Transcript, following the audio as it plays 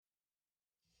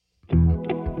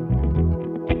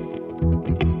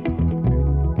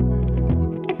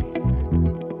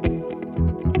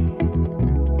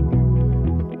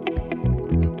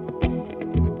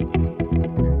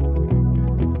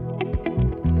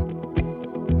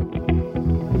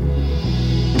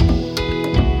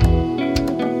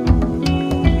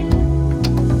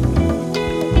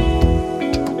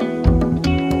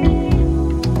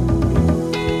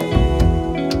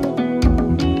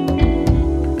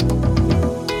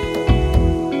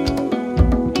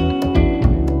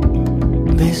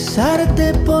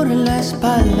besarte por la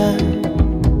espalda,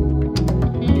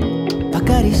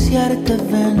 acariciarte,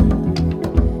 ven.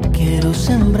 Quiero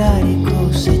sembrar y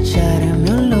cosechar mi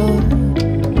olor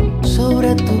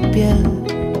sobre tu piel.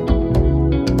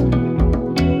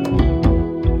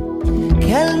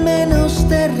 Que al menos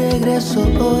de regreso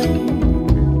hoy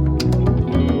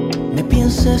me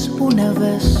pienses una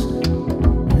vez.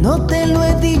 No te lo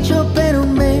he dicho, pero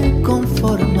me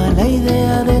conforma la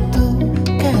idea de tu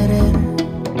querer.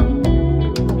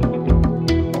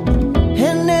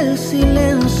 En el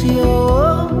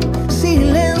silencio,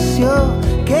 silencio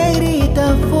que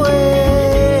grita fuerte,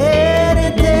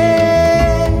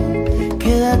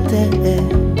 quédate,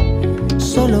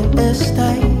 solo está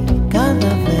ahí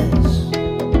cada vez.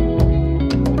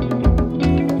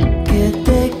 Que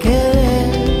te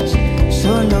quedes,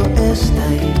 solo está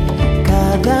ahí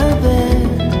cada vez.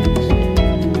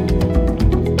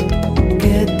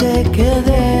 Que te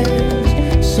quedes,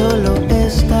 solo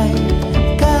está ahí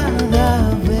cada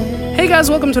vez. Hey guys,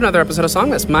 welcome to another episode of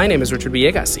Songmas. My name is Richard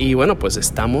Villegas y bueno, pues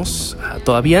estamos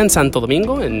todavía en Santo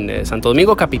Domingo, Santo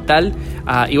Domingo capital,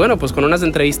 y bueno, pues con unas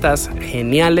entrevistas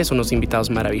geniales, unos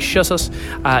invitados maravillosos,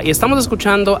 y estamos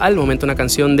escuchando al momento una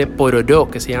canción de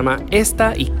Pororó que se llama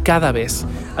Esta y Cada Vez,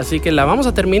 así que la vamos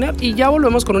a terminar y ya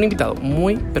volvemos con un invitado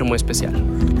muy, pero muy especial.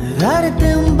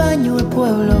 Darte un baño de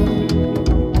pueblo,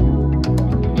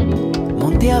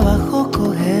 monte abajo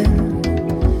coger,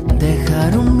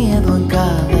 dejar un miedo en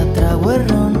cada trago de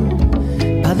ron,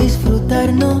 pa'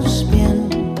 disfrutarnos bien,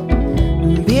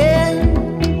 bien.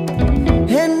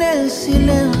 En el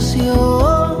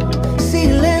silencio,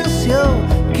 silencio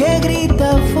que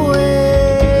grita fuerte.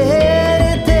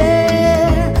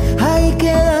 Ay,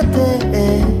 quédate,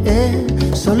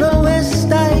 solo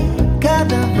está ahí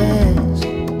cada vez.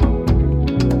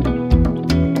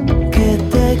 Que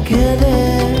te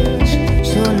quedes,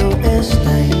 solo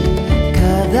está ahí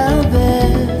cada vez.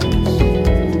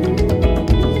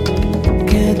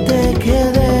 Que te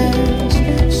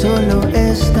quedes, solo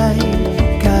está ahí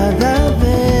cada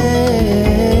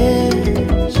vez.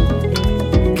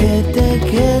 Que te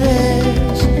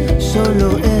quedes, solo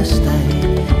está ahí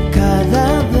cada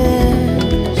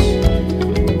vez.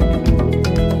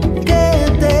 Que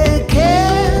te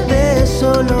quedes,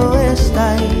 solo está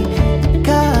ahí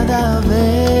cada vez.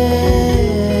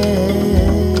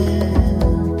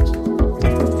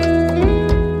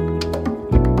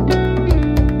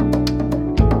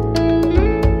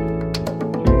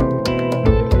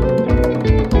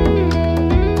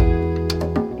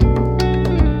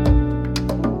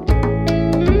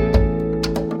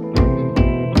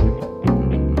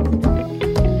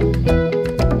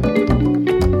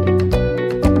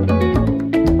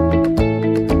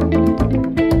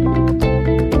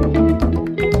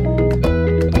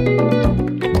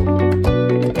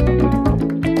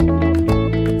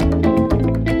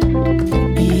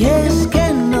 Y es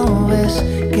que no ves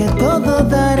que todo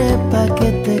daré pa'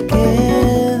 que te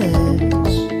quedes.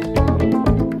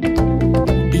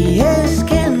 Y es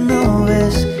que no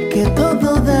ves que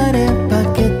todo daré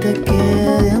pa' que te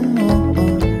quede,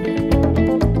 amor.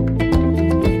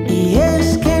 Y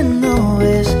es que no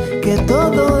ves que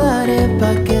todo daré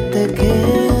pa' que te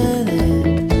quedes.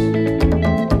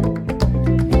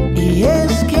 Y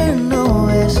es que no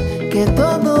ves que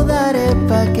todo daré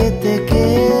pa' que te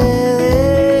quedes.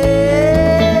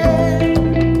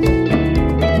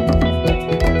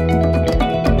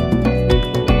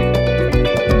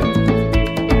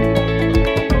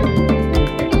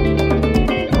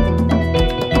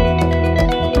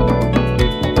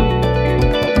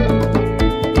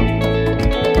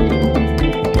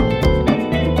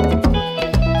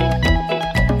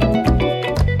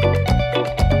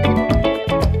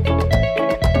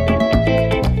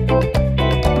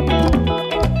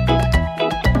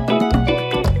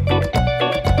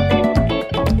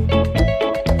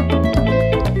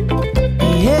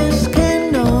 Y es que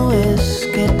no ves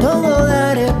que todo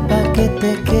daré pa' que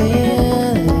te quedes.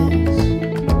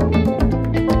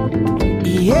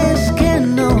 Y es que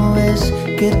no ves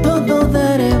que todo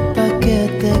daré pa' que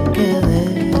te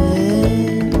quedes.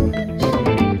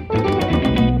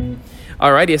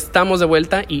 Alright, y estamos de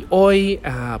vuelta y hoy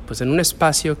pues en un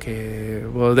espacio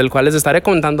del cual les estaré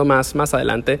contando más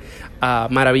adelante,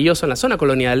 maravilloso en la zona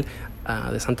colonial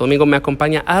de Santo Domingo, me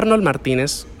acompaña Arnold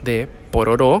Martínez de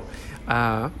Pororó.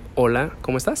 Hola,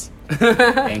 ¿cómo estás?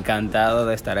 Encantado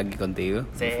de estar aquí contigo.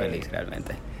 Sí. Muy feliz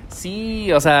realmente.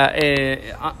 Sí, o sea,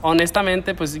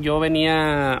 honestamente, pues yo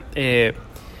venía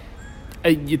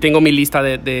yo tengo mi lista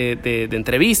de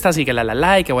entrevistas y que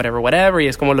y que whatever, y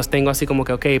es como los tengo así como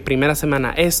que, ok, primera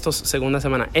semana estos, segunda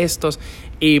semana estos,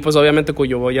 y pues obviamente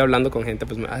cuando yo voy hablando con gente,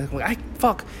 pues, ay,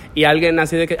 fuck, y alguien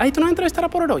así de que, ay, tú no vas a entrevistar a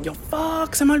Pororo, yo,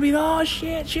 fuck, se me olvidó,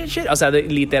 shit, o sea,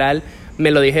 literal, me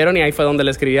lo dijeron y ahí fue donde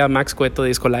le escribí a Max Cueto de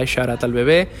Disco Live, shout out al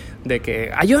bebé, de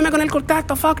que ayúdame con el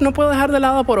contacto, fuck, no puedo dejar de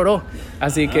lado a Pororo.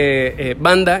 Así que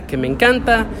banda que me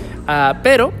encanta,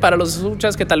 pero para los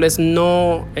escuchas que tal vez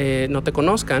no te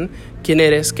conozcan, ¿quién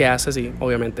eres, qué haces y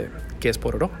obviamente qué es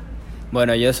Pororo?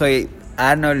 Bueno, yo soy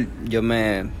Arnold, yo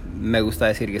me gusta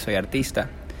decir que soy artista,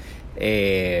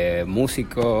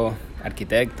 músico,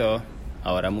 arquitecto,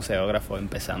 ahora museógrafo,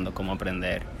 empezando como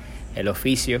aprender el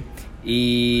oficio.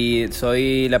 Y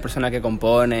soy la persona que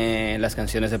compone las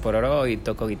canciones de Pororo y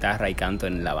toco guitarra y canto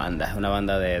en la banda. Es una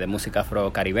banda de música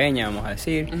afro-caribeña, vamos a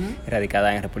decir,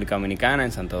 radicada en República Dominicana,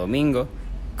 en Santo Domingo,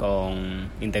 con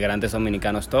integrantes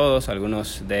dominicanos todos,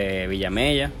 algunos de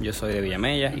Villamella, yo soy de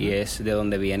Villamella y es de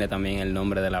donde viene también el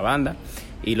nombre de la banda,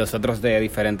 y los otros de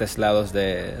diferentes lados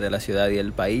de la ciudad y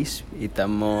el país. Y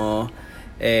estamos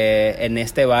en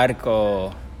este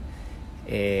barco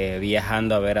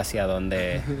viajando a ver hacia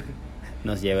dónde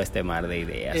nos lleva este mar de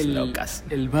ideas locas.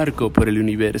 El barco por el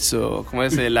universo, ¿cómo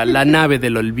es? La nave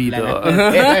del olvido.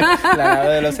 La nave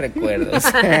de los recuerdos.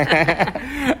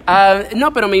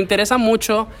 No, pero me interesa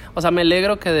mucho, o sea, me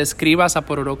alegro que describas a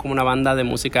Pororo como una banda de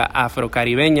música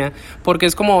afrocaribeña, porque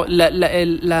es como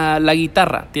la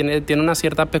guitarra, tiene una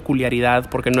cierta peculiaridad,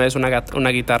 porque no es una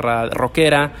guitarra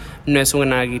rockera, no es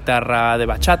una guitarra de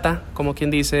bachata, como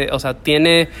quien dice, o sea,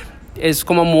 es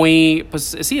como muy,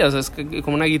 pues sí, o sea, es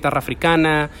como una guitarra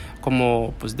africana,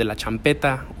 como pues de la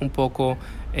champeta un poco.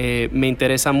 Me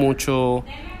interesa mucho,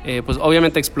 pues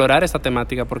obviamente explorar esta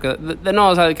temática, porque no,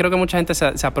 o sea, creo que mucha gente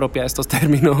se apropia de estos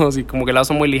términos y como que la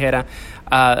usa muy ligera,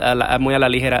 muy a la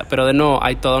ligera, pero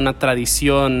hay toda una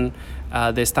tradición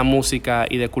de esta música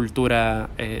y de cultura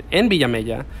en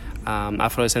Villamella,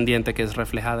 afrodescendiente, que es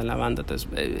reflejada en la banda. Entonces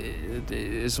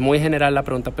es muy general la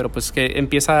pregunta, pero pues que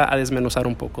empieza a desmenuzar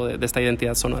un poco de esta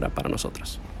identidad sonora para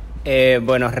nosotros.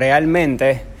 Bueno,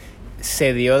 realmente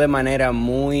se dio de manera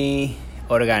muy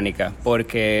orgánica,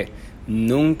 porque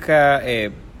nunca,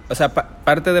 o sea,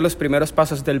 parte de los primeros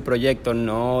pasos del proyecto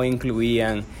no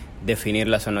incluían definir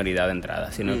la sonoridad de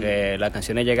entrada, sino que las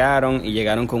canciones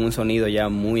llegaron con un sonido ya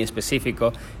muy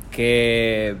específico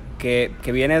que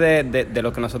viene de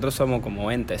lo que nosotros somos como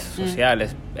entes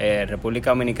sociales.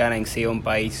 República Dominicana en sí es un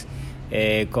país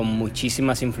con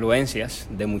muchísimas influencias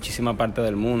de muchísima parte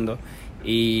del mundo,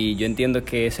 y yo entiendo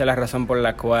que esa es la razón por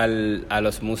la cual a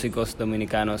los músicos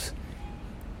dominicanos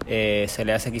se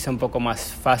le hace quizá un poco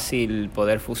más fácil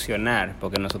poder fusionar,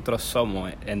 porque nosotros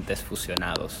somos entes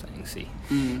fusionados en sí.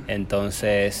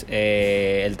 Entonces,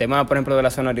 el tema, por ejemplo, de la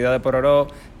sonoridad de Pororo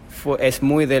es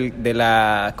muy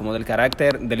como del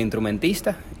carácter del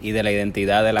instrumentista y de la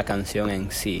identidad de la canción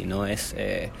en sí.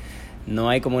 No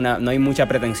hay mucha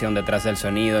pretensión detrás del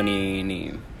sonido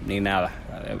ni nada.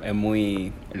 Es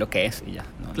muy lo que es y ya.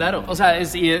 Claro, o sea,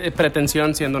 es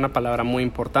pretensión siendo una palabra muy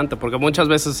importante, porque muchas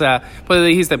veces, o sea, pues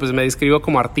dijiste, pues me describo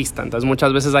como artista, entonces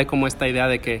muchas veces hay como esta idea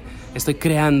de que estoy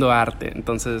creando arte,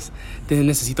 entonces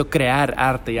necesito crear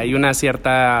arte, y hay una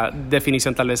cierta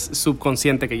definición tal vez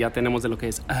subconsciente que ya tenemos de lo que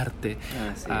es arte.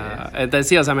 Entonces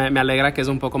sí, o sea, me alegra que es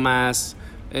un poco más,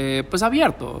 pues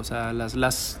abierto, o sea,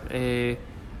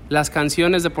 las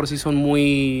canciones de por sí son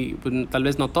muy, pues, tal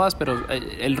vez no todas, pero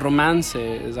el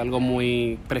romance es algo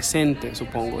muy presente,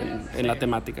 supongo, en la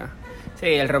temática. Sí,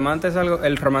 el romance es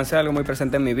algo muy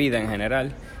presente en mi vida en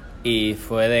general, y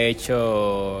fue de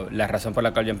hecho la razón por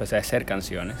la cual yo empecé a hacer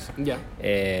canciones. Ya.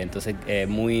 Entonces a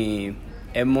mí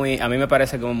me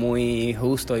parece como muy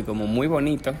justo y como muy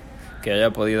bonito que yo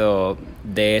haya podido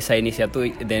de esa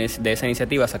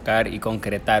iniciativa sacar y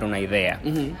concretar una idea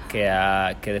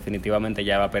que definitivamente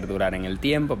ya va a perdurar en el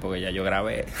tiempo, porque ya yo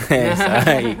grabé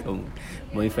esa, y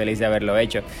muy feliz de haberlo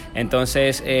hecho.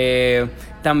 Entonces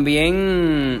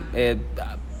también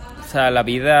o sea, la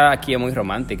vida aquí es muy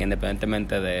romántica,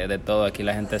 independientemente de todo. Aquí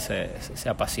la gente se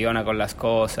apasiona con las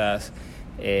cosas,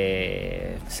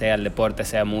 sea el deporte,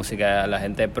 sea música, la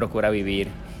gente procura vivir,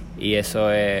 y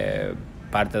eso es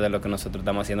parte de lo que nosotros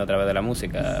estamos haciendo a través de la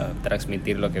música,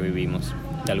 transmitir lo que vivimos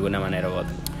de alguna manera u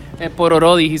otra.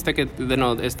 Pororo, dijiste que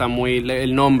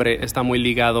el nombre está muy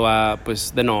ligado a,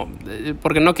 pues,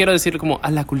 porque no quiero decir como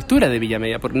a la cultura de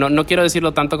Villamella, porque no quiero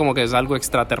decirlo tanto como que es algo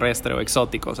extraterrestre o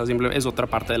exótico, o sea, simplemente es otra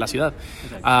parte de la ciudad.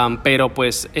 Pero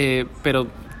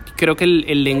creo que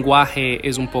el lenguaje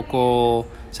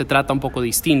se trata un poco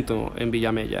distinto en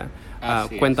Villamella.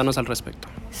 Cuéntanos al respecto.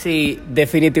 Sí,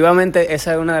 definitivamente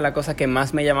esa es una de las cosas que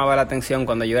más me llamaba la atención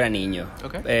cuando yo era niño.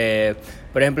 Okay.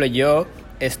 Por ejemplo, yo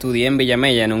estudié en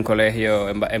Villamella, en un colegio,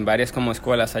 en varias como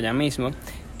escuelas allá mismo,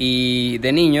 y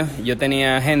de niño yo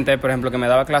tenía gente, por ejemplo, que me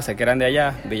daba clases que eran de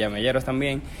allá, villamelleros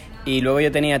también, y luego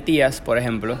yo tenía tías, por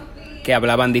ejemplo, que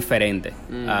hablaban diferente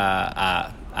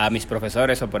a mis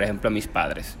profesores o, por ejemplo, a mis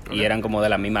padres, y eran como de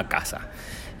la misma casa.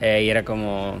 Y era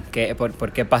como,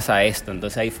 ¿por qué pasa esto?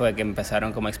 Entonces ahí fue que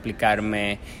empezaron como a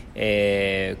explicarme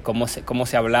cómo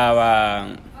se hablaba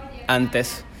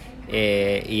antes,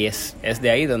 y es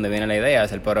de ahí donde viene la idea.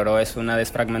 El pororó es una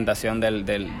desfragmentación del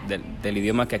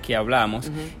idioma que aquí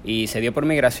hablamos, y se dio por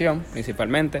migración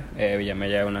principalmente.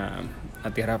 Villamella es una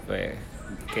tierra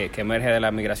que emerge de la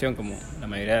migración, como la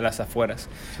mayoría de las afueras.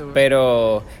 Sí.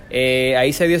 Pero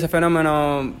ahí se dio ese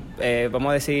fenómeno, vamos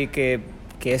a decir que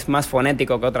es más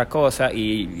fonético que otra cosa,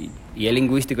 y es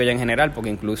lingüístico ya en general,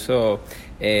 porque incluso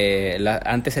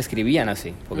antes se escribían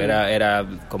así, porque era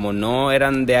como no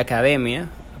eran de academia,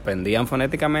 aprendían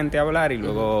fonéticamente a hablar, y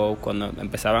luego cuando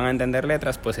empezaban a entender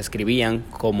letras, pues escribían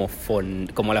como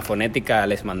la fonética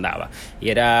les mandaba.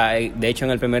 Y de hecho,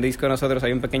 en el primer disco de nosotros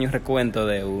hay un pequeño recuento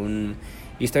de un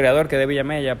historiador que es de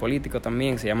Villamella, político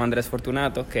también, se llama Andrés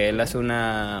Fortunato, que él hace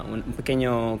un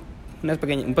pequeño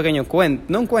cuento,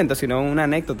 no un cuento, sino una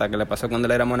anécdota que le pasó cuando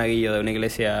él era monaguillo de la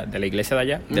iglesia de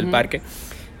allá, del parque,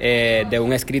 de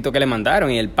un escrito que le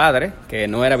mandaron, y el padre, que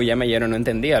no era villamellero, no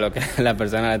entendía lo que la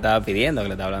persona le estaba pidiendo, que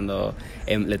le estaba hablando,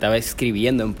 le estaba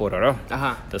escribiendo en pororó.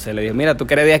 Ajá. Entonces le dijo, mira, tú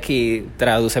que eres de aquí,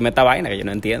 tradúceme esta vaina, que yo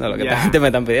no entiendo lo que esta gente me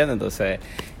están pidiendo. Entonces,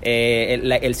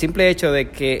 el simple hecho de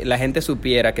que la gente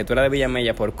supiera que tú eras de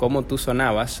Villamella por cómo tú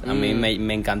sonabas, a mí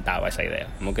me encantaba esa idea.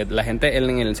 Como que la gente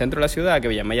en el centro de la ciudad, que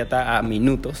Villamella está a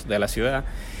minutos de la ciudad,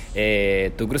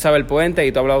 tú cruzabas el puente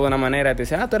y tú hablabas de una manera y te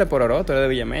decían, tú eres pororó, tú eres de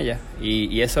Villamella,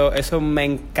 y eso me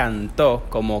encantó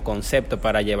como concepto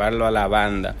para llevarlo a la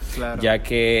banda. Claro. Ya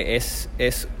que es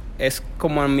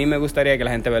como a mí me gustaría que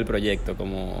la gente vea el proyecto,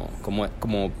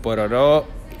 como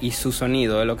pororó, y su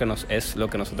sonido es lo que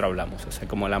nosotros hablamos, o sea,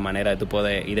 como la manera de tú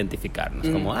poder identificarnos,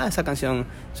 como esa canción,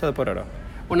 eso de pororó.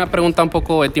 Una pregunta un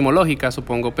poco etimológica,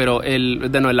 supongo, pero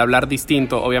el hablar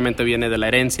distinto obviamente viene de la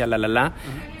herencia,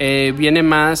 ¿viene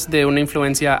más de una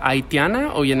influencia haitiana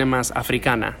o viene más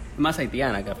africana? Más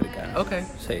haitiana que africana. Okay.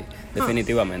 Sí,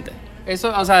 definitivamente.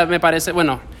 Eso, o sea, me parece,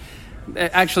 bueno,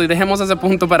 dejemos ese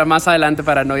punto para más adelante,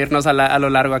 para no irnos a lo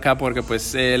largo acá, porque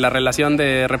pues la relación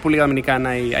de República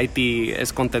Dominicana y Haití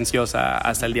es contenciosa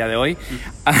hasta el día de hoy.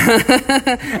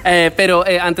 Pero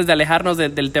antes de alejarnos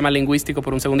del tema lingüístico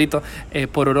por un segundito,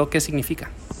 pororó, ¿qué significa?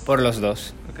 Por los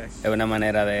dos. Okay. Es una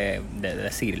manera de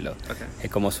decirlo. Okay. Es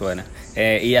como suena.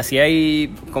 Y así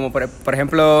hay, como por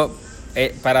ejemplo,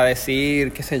 para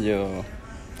decir, qué sé yo,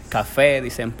 café,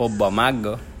 dicen polvo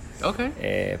amargo. Okay.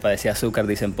 Para decir azúcar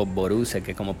dicen polvoruce,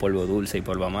 que es como polvo dulce y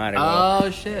polvo amargo. Oh,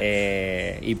 shit.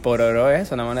 Y pororó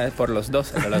es una manera, por los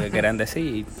dos, es lo que querían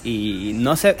decir. Y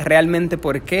no sé realmente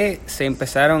por qué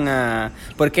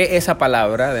por qué esa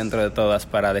palabra dentro de todas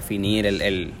para definir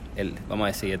el vamos a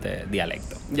decir, este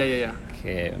dialecto. Ya.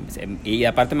 Y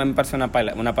aparte me parece una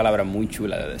palabra muy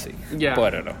chula de decir.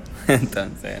 Pororó.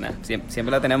 Entonces, siempre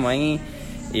la tenemos ahí.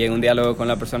 Y en un diálogo con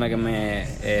la persona que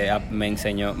me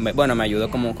enseñó, me ayudó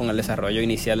como con el desarrollo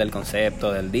inicial del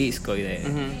concepto del disco y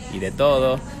de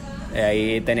todo.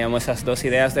 Ahí teníamos esas dos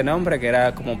ideas de nombre, que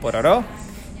era como pororó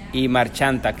y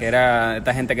marchanta, que era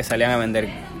esta gente que salían a vender.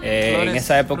 En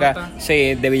esa época, fruta.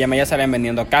 Sí, de Villamella salían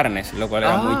vendiendo carnes, lo cual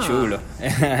era muy chulo.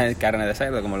 Carne de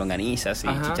cerdo, como longanizas y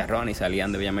chicharrones, y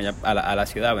salían de Villamella a la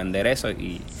ciudad a vender eso.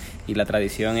 Y la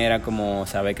tradición era como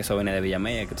saber que eso viene de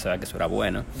Villamella, que tú sabes que eso era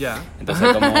bueno. Entonces,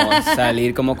 como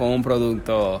salir como con un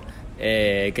producto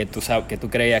que tú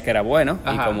creías que era bueno,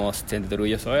 y como sentir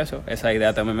orgulloso de eso. Esa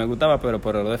idea también me gustaba, pero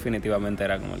pororó definitivamente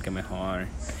era como el que mejor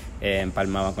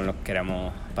empalmaba con lo que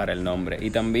queríamos para el nombre. Y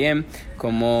también,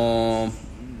 como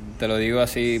te lo digo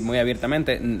así muy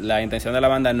abiertamente, la intención de la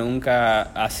banda nunca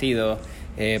ha sido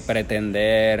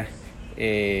pretender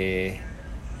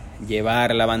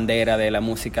llevar la bandera de la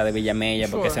música de Villamella,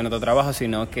 porque ese es nuestro trabajo,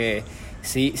 sino que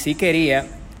sí quería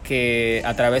que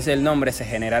a través del nombre se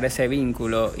generara ese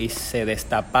vínculo y se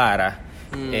destapara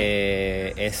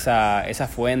esa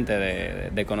fuente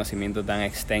de conocimiento tan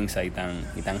extensa y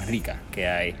tan rica que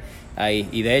hay ahí.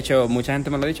 Y de hecho mucha gente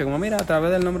me lo ha dicho, como mira, a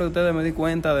través del nombre de ustedes me di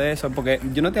cuenta de eso, porque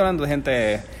yo no estoy hablando de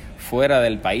gente fuera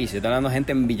del país, yo estoy hablando de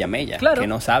gente en Villamella, que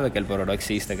no sabe que el pororó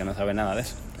existe, que no sabe nada de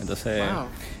eso. Entonces,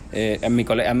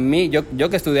 a mí, yo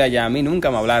que estudié allá, a mí nunca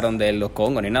me hablaron de los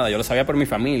congos ni nada. Yo lo sabía por mi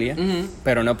familia,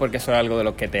 pero no porque eso es algo de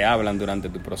lo que te hablan durante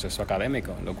tu proceso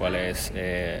académico, lo cual es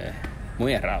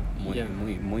muy errado, muy, Yeah.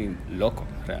 muy, muy loco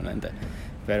realmente.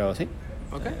 Pero sí,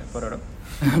 Okay. Pororó.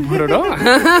 Pororó.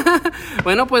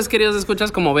 Bueno, pues queridos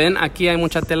escuchas, como ven, aquí hay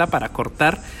mucha tela para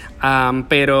cortar,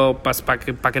 pero pues, para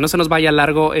que no se nos vaya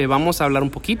largo, vamos a hablar un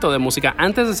poquito de música.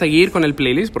 Antes de seguir con el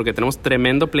playlist, porque tenemos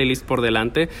tremendo playlist por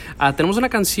delante, tenemos una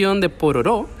canción de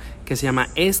Pororó que se llama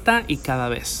Esta y Cada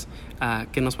Vez.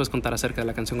 ¿Qué nos puedes contar acerca de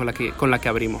la canción con la que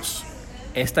abrimos?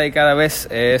 Esta y Cada Vez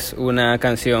es una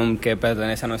canción que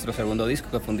pertenece a nuestro segundo disco,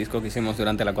 que fue un disco que hicimos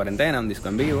durante la cuarentena, un disco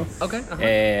en vivo. Okay,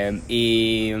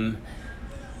 y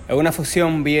es una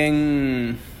fusión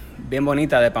bien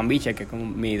bonita de pambiche, que es como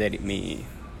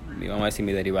vamos a decir,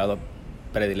 mi derivado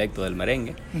predilecto del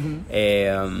merengue.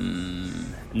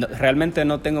 Realmente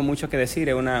no tengo mucho que decir,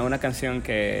 es una canción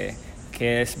que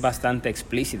es bastante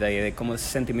explícita y de como ese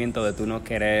sentimiento de tú no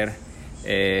querer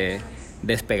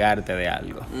despegarte de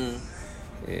algo.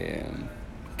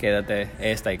 Quédate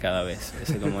esta y cada vez.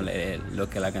 Eso es como lo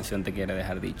que la canción te quiere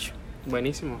dejar dicho.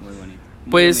 Buenísimo. Muy bonito.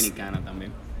 Muy Pues, dominicana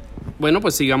también. Bueno,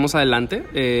 pues sigamos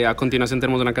adelante. A continuación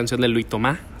tenemos una canción de Luis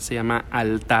Tomás, se llama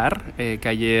Altar, que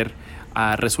ayer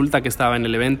resulta que estaba en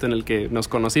el evento en el que nos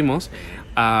conocimos.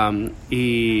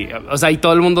 Y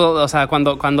todo el mundo, o sea,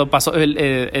 cuando pasó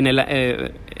en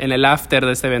el after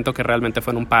de este evento, que realmente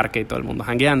fue en un parque y todo el mundo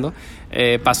jangueando,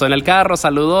 pasó en el carro,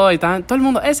 saludó y tal, todo el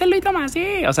mundo, ¡es el Luis Tomás!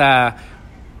 Sí, o sea,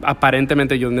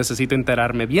 aparentemente yo necesito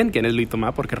enterarme bien quién es Luis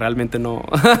Tomás, porque realmente no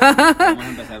Vamos a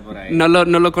empezar por ahí. no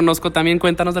lo conozco tan bien.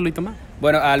 Cuéntanos de Luis Tomás.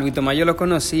 Bueno, a Luis Tomás yo lo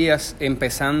conocías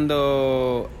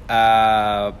empezando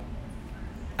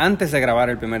antes de grabar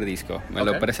el primer disco. Me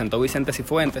lo presentó Vicente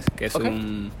Cifuentes, que es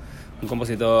un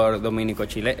compositor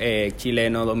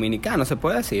chileno-dominicano, ¿se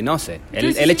puede decir? No sé.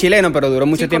 Él es chileno, pero duró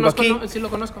mucho tiempo aquí. Sí,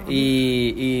 lo conozco.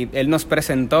 Y él nos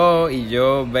presentó y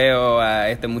yo veo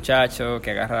a este muchacho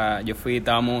que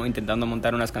estábamos intentando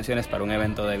montar unas canciones para un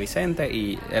evento de Vicente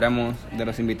y éramos de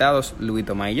los invitados Luis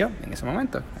Tomás y yo en ese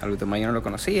momento. A Luis Tomás yo no lo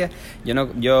conocía.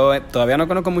 Yo todavía no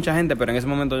conozco mucha gente, pero en ese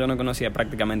momento yo no conocía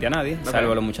prácticamente a nadie,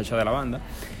 salvo a los muchachos de la banda.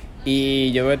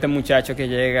 Y yo veo a este muchacho que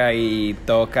llega y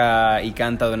toca y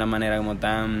canta de una manera como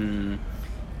tan...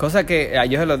 Cosa que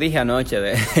yo se lo dije anoche,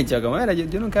 de hecho, como era,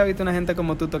 yo nunca he visto una gente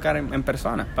como tú tocar en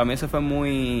persona. Para mí eso fue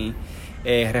muy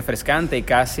refrescante y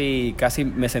casi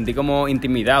me sentí como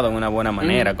intimidado en una buena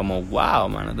manera, como wow,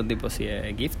 man, este tipo sí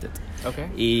es gifted.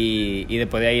 Y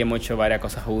después de ahí hemos hecho varias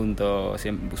cosas juntos,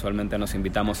 usualmente nos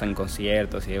invitamos en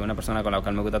conciertos y es una persona con la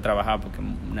cual me gusta trabajar porque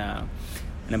una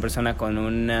persona con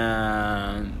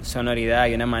una sonoridad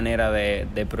y una manera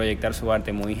de proyectar su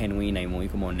arte muy genuina y muy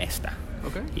como honesta.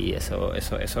 Y eso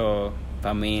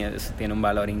para mí eso tiene un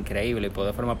valor increíble y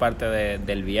poder formar parte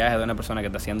del viaje de una persona que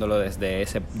está haciéndolo desde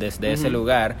ese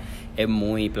lugar es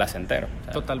muy placentero,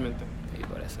 ¿sabes? Totalmente. Y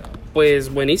por eso.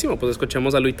 Pues buenísimo, pues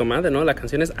escuchemos a Luis Tomás, ¿no? La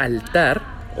canción es Altar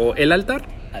o El Altar.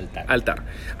 Altar.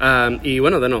 Y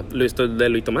bueno, de Luis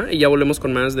Tomás. Y ya volvemos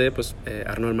con más de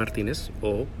Arnold Martínez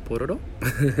o Pororó.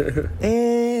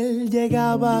 Él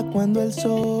llegaba cuando el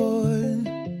sol,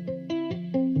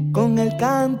 con el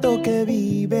canto que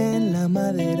vive en la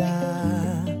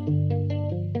madera,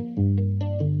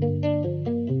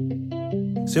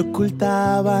 se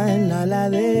ocultaba en la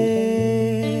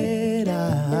ladera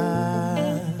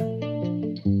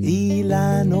y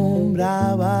la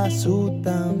nombraba su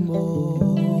tambor.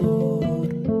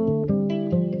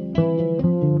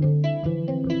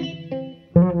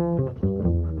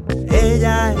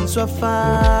 Ella en su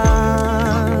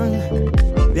afán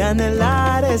de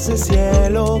anhelar ese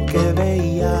cielo que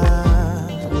veía,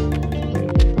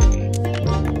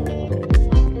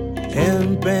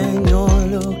 empeñó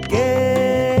lo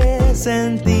que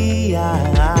sentía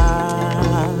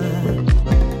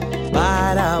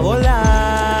para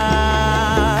volar,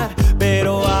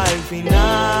 pero al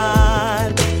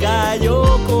final cayó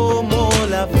como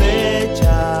la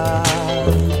flecha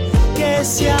que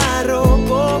se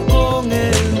arrojó con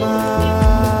el mar.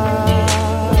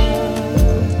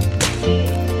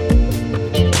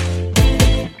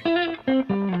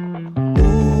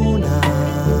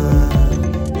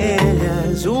 Ella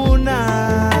es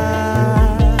una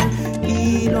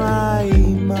y no hay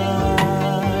más.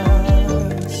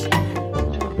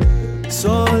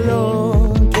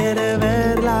 Solo quiere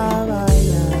verla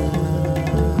bailar.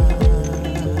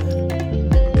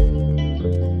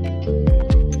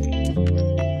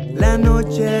 La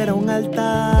noche era un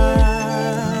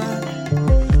altar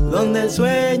donde el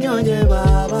sueño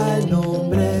llevaba el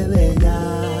nombre de ella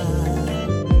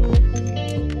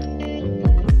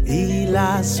y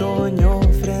la soñó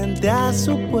frente a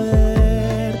su puerta,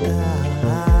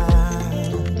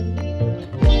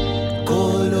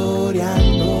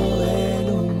 coloreando el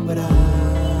umbral.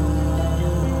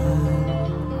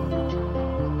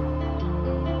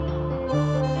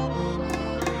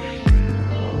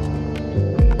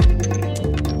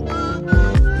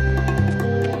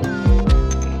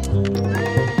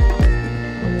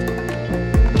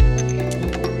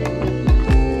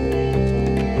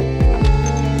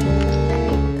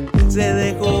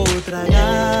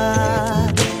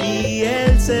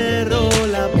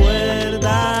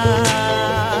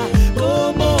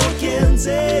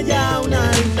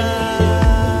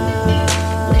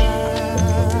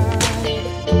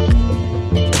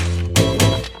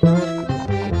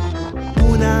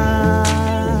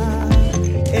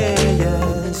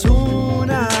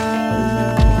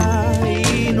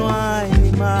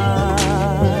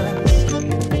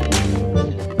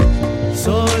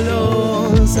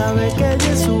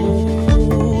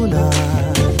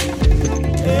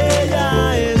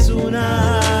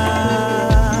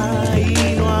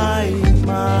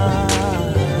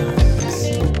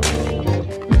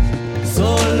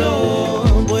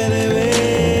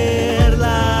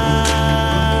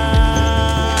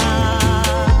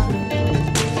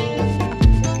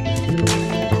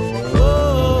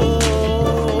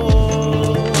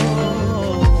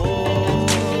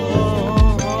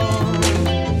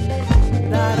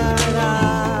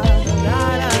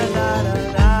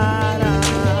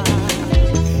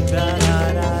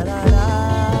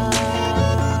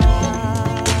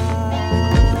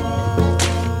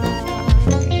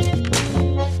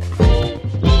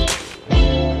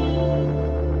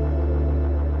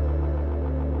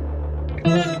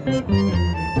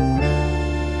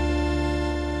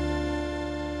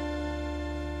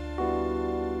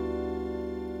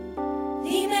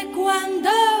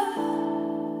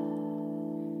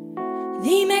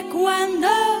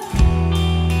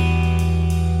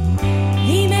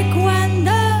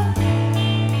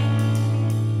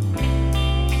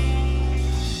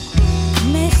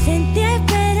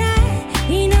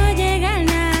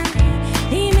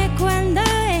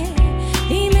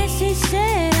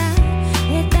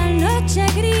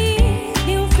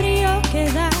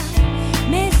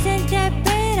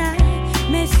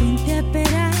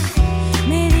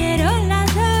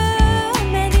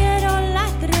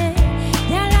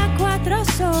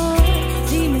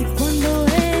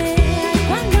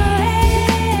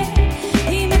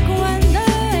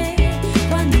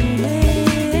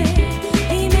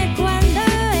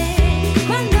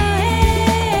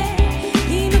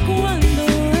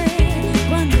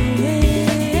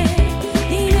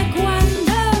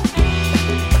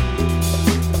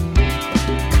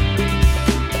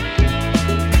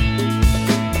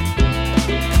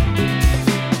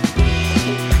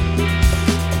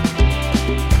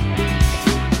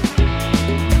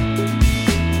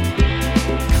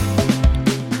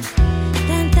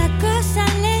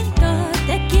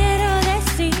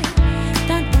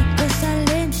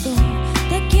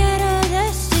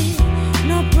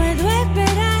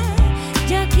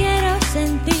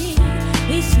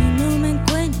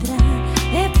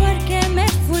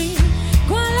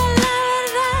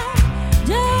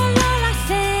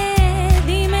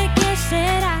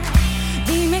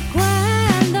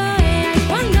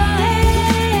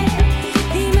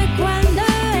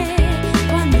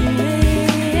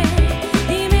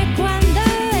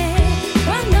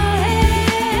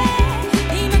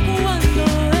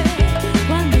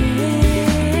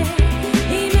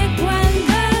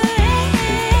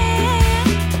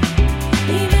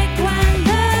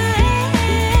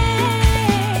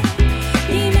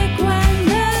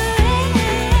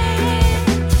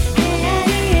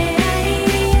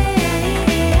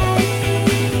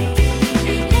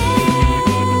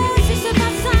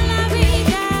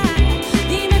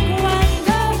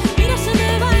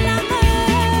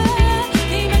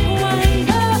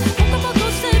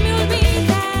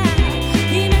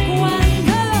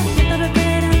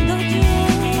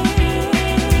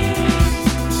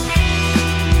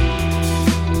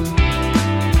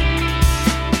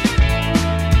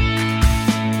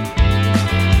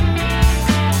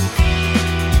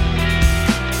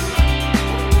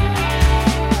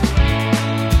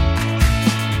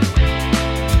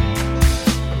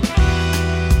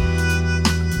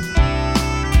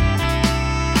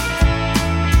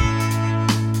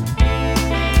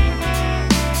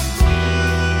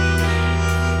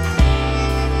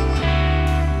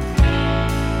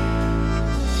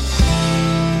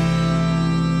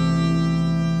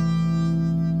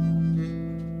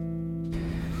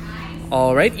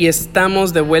 All right, y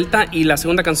estamos de vuelta y la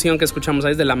segunda canción que escuchamos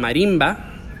ahí es de La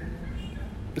Marimba.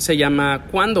 Se llama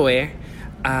Cuando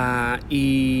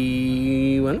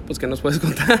y bueno, pues ¿qué nos puedes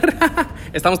contar?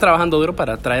 Estamos trabajando duro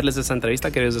para traerles esa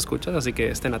entrevista, queridos escuchas, así que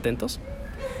estén atentos.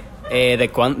 ¿De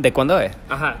cuándo es?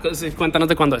 Ajá, sí, cuéntanos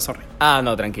de cuándo es, sorry.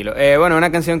 No, tranquilo. Bueno, una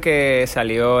canción que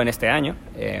salió en este año.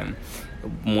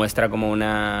 Muestra como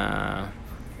una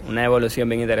evolución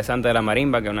bien interesante de La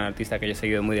Marimba, que es una artista que yo he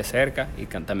seguido muy de cerca y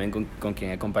también con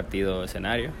quien he compartido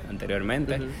escenario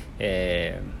anteriormente.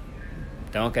 Uh-huh.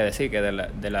 Tengo que decir que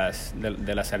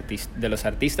de los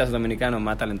artistas dominicanos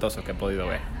más talentosos que he podido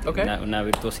ver. Okay. Una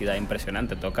virtuosidad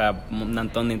impresionante. Toca un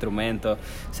montón de instrumentos,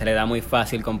 se le da muy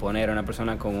fácil componer. Una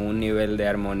persona con un nivel de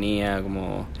armonía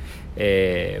como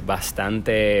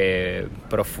bastante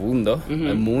profundo.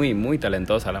 Uh-huh. Muy, muy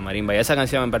talentosa La Marimba. Y esa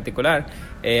canción en particular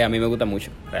a mí me gusta mucho,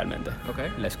 realmente.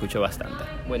 Okay. La escucho bastante.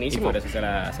 Buenísimo. Y por eso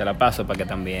se la paso para que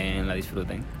también la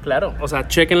disfruten. Claro, o sea,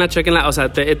 chéquenla. O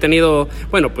sea, he tenido,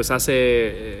 bueno, pues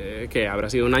hace, que habrá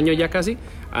sido un año ya casi,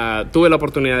 tuve la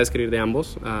oportunidad de escribir de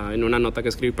ambos en una nota que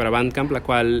escribí para Bandcamp, la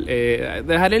cual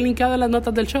dejaré linkada en las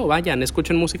notas del show. Vayan,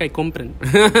 escuchen música y compren.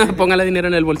 Pónganle dinero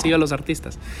en el bolsillo a los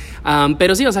artistas.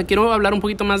 Pero sí, o sea, quiero hablar un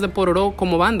poquito más de Pororó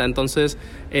como banda. Entonces,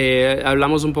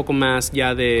 hablamos un poco más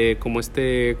ya de como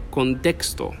este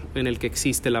contexto en el que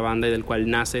existe la banda y del cual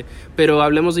nace. Pero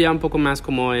hablemos ya un poco más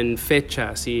como en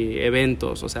fechas y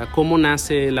eventos. O sea, cómo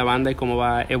nace la banda y cómo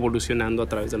va evolucionando a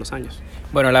través de los años.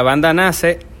 Bueno, la banda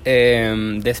nace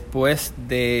después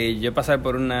de yo pasar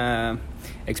por una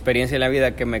experiencia en la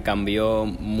vida que me cambió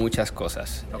muchas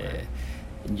cosas. Okay.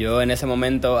 Yo en ese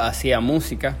momento hacía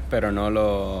música, pero no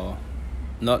lo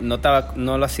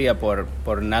hacía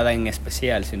por nada en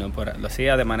especial, sino lo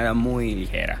hacía de manera muy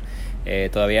ligera.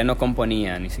 Todavía no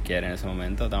componía ni siquiera en ese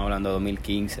momento, estamos hablando de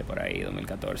 2015, por ahí,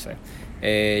 2014.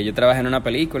 Yo trabajé en una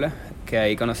película que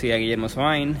ahí conocí a Guillermo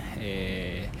Swain,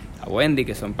 a Wendy,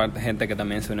 que son gente que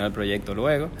también se unió al proyecto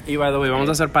luego. Y by the way, vamos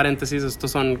a hacer paréntesis,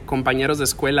 estos son compañeros de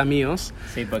escuela míos.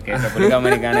 Sí, porque República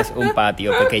Dominicana es un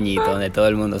patio pequeñito donde todo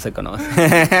el mundo se conoce.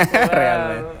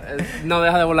 Realmente. No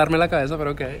deja de volarme la cabeza,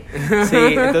 pero ok. Sí,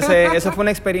 entonces eso fue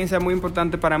una experiencia muy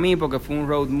importante para mí porque fue un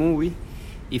road movie.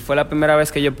 Y fue la primera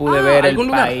vez que yo pude ver algún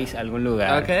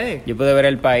lugar. Okay. Yo pude ver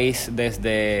el país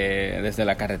desde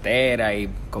la carretera y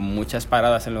con muchas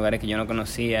paradas en lugares que yo no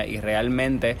conocía. Y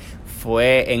realmente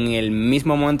fue en el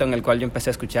mismo momento en el cual yo empecé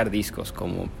a escuchar discos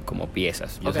como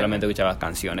piezas. Yo solamente escuchaba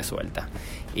canciones sueltas.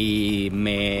 Y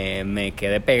me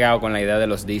quedé pegado con la idea de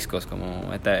los discos,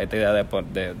 como esta idea de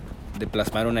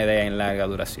plasmar una idea en larga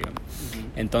duración. Uh-huh.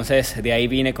 Entonces de ahí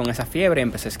vine con esa fiebre,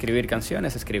 empecé a escribir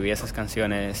canciones, escribí esas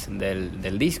canciones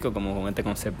del disco como con este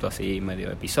concepto así medio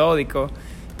episódico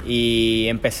y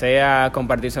empecé a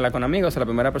compartírsela con amigos. La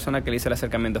primera persona que le hice el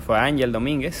acercamiento fue Ángel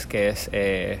Domínguez, que es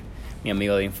mi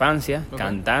amigo de infancia, okay,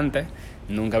 cantante.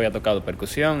 Nunca había tocado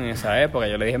percusión en esa época.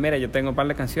 Yo le dije, mira, yo tengo un par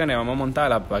de canciones, vamos a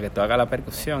montarla para que tú hagas la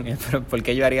percusión. Y él, pero ¿por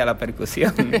qué yo haría la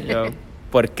percusión? Y yo,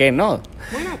 ¿por qué no?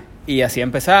 Bueno. Y así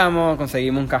empezamos,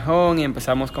 conseguimos un cajón y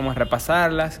empezamos como a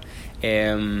repasarlas.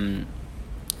 En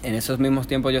esos mismos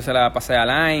tiempos yo se la pasé a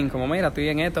Line, como mira, estoy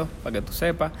en esto, para que tú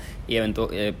sepas. Y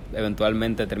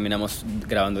eventualmente terminamos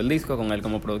grabando el disco con él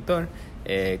como productor,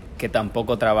 que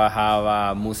tampoco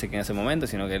trabajaba música en ese momento,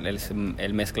 sino que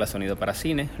él mezcla sonido para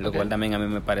cine, lo cual también a mí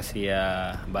me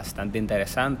parecía bastante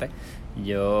interesante.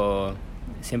 Yo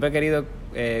siempre he querido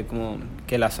como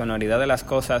que la sonoridad de las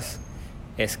cosas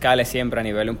escale siempre a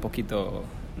nivel un poquito,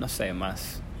 no sé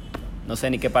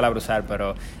ni qué palabra usar,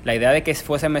 pero la idea de que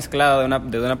fuese mezclado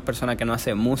de una persona que no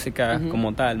hace música uh-huh,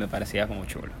 como tal, me parecía como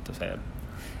chulo. Entonces,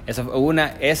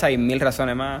 esa y mil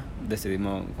razones más,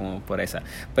 decidimos como por esa.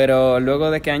 Pero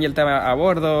luego de que Ángel estaba a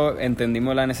bordo,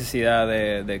 entendimos la necesidad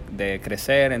de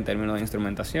crecer en términos de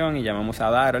instrumentación y llamamos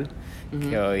a Darol,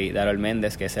 uh-huh, Darol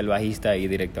Méndez, que es el bajista y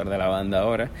director de la banda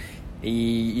ahora.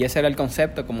 Y ese era el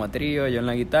concepto, como a trío, yo en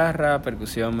la guitarra,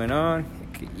 percusión menor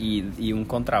y un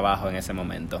contrabajo en ese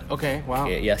momento. Okay, wow.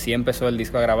 Y así empezó el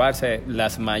disco a grabarse. La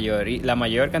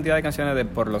mayor cantidad de canciones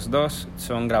por los dos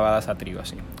son grabadas a trío,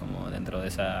 así, como dentro de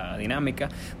esa dinámica.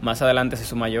 Más adelante se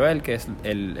suma Joel, que es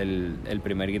el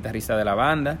primer guitarrista de la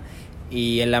banda.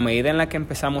 Y en la medida en la que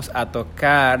empezamos a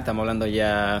tocar, estamos hablando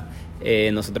ya...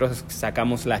 nosotros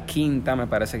sacamos la quinta, me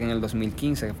parece que en el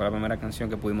 2015, que fue la primera canción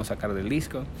que pudimos sacar del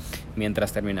disco,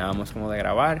 mientras terminábamos como de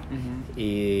grabar. Uh-huh.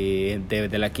 Y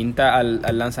de la quinta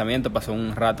al lanzamiento pasó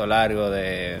un rato largo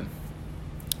de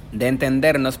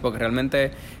entendernos, porque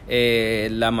realmente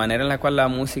la manera en la cual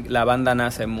la banda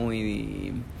nace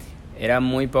era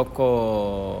muy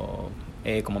poco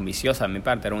como ambiciosa de mi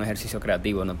parte, era un ejercicio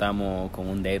creativo, no estábamos con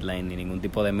un deadline ni ningún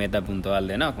tipo de meta puntual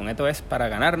de no, con esto es para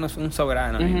ganarnos un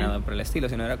soberano ni nada por el estilo,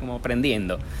 sino era como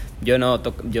aprendiendo. Yo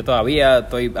todavía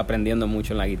estoy aprendiendo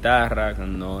mucho en la guitarra,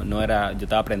 yo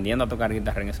estaba aprendiendo a tocar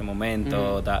guitarra en ese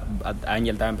momento,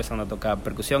 Ángel estaba empezando a tocar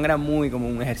percusión, era muy como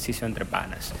un ejercicio entre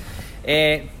panas.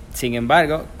 Sin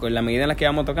embargo, con la medida en la que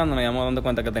íbamos tocando, nos íbamos dando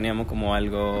cuenta que teníamos como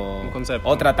algo,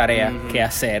 otra tarea que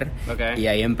hacer. Y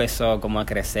ahí empezó como a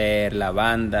crecer la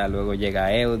banda. Luego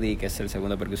llega Eudi, que es el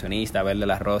segundo percusionista, Verde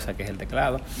La Rosa, que es el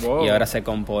teclado. Y ahora se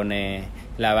compone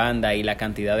la banda y la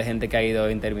cantidad de gente que ha ido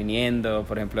interviniendo.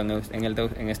 Por ejemplo,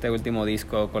 en este último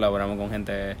disco colaboramos con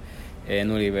gente...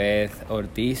 Nulibeth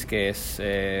Ortiz, que es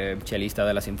chelista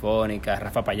de la Sinfónica,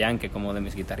 Rafa Payán, que es como de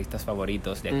mis guitarristas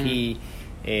favoritos de aquí.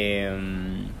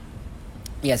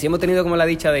 Y así hemos tenido como la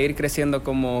dicha de ir creciendo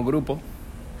como grupo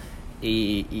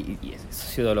y eso ha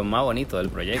sido lo más bonito del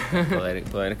proyecto,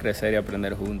 poder crecer y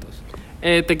aprender juntos.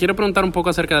 Te quiero preguntar un poco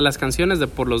acerca de las canciones de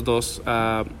por los dos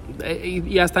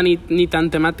y hasta ni tan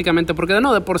temáticamente, porque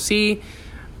de por sí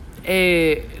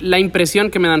la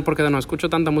impresión que me dan, porque escucho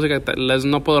tanta música que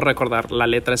no puedo recordar la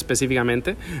letra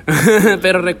específicamente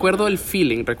pero recuerdo el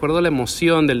feeling, recuerdo la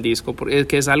emoción del disco,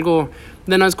 que es algo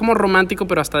es como romántico,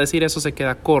 pero hasta decir eso se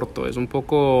queda corto, es un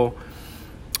poco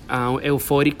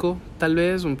eufórico, tal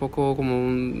vez, un poco como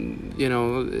un,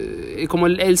 como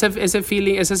ese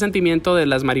feeling, ese sentimiento de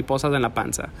las mariposas en la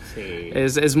panza. Sí.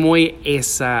 Es muy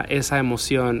esa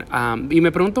emoción. Y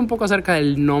me pregunto un poco acerca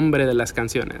del nombre de las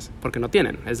canciones, porque no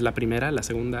tienen. ¿Es la primera, la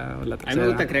segunda o la tercera? A mí me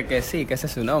gusta creer que sí, que ese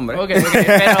es su nombre. Okay,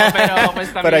 pero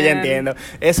pues también... Pero ya entiendo.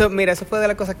 Eso fue de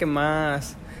las cosas que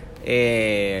más...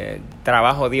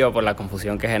 trabajo dio por la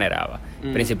confusión que generaba,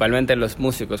 principalmente los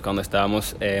músicos cuando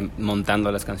estábamos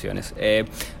montando las canciones.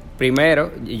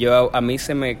 Primero, a mí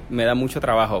me da mucho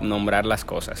trabajo nombrar las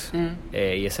cosas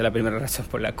y esa es la primera razón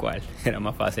por la cual era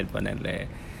más fácil ponerle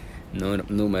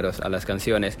números a las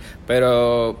canciones,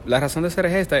 pero la razón de ser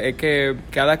es esta, es que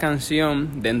cada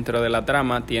canción dentro de la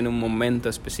trama tiene un momento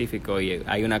específico y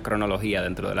hay una cronología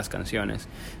dentro de las canciones,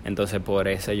 entonces por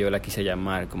eso yo la quise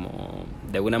llamar como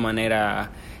de una manera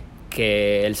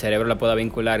que el cerebro la pueda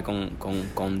vincular con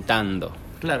contando.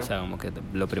 Claro. O sea, como que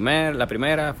la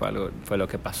primera fue lo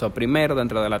que pasó primero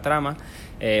dentro de la trama.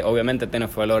 Obviamente no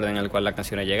fue el orden en el cual las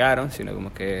canciones llegaron, sino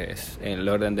como que es el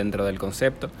orden dentro del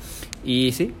concepto.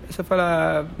 Y sí, esa fue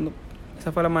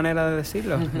la manera de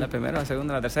decirlo. La primera, la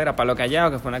segunda, la tercera. Palo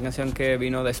Callao, que fue una canción que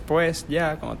vino después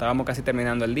ya, cuando estábamos casi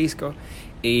terminando el disco.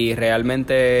 Y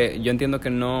realmente yo entiendo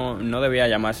que no debía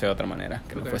llamarse de otra manera,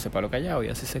 que no fuese Palo Callao, y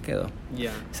así se quedó.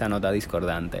 Esa nota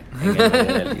discordante en el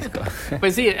medio del disco.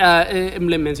 Pues sí,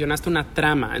 le mencionaste una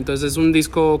trama, entonces ¿es un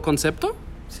disco concepto?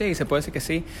 Sí, se puede decir que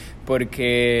sí,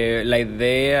 porque la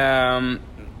idea,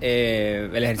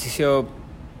 el ejercicio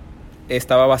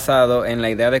estaba basado en la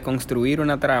idea de construir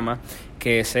una trama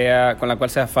que con la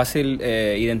cual sea fácil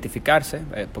identificarse,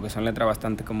 porque son letras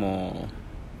bastante como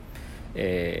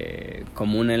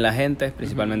comunes en la gente,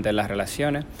 principalmente en las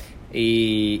relaciones,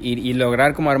 y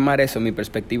lograr como armar eso, mi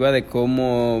perspectiva de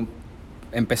cómo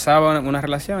empezaba una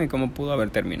relación y cómo pudo haber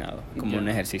terminado, como un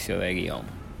ejercicio de guión,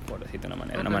 por decirte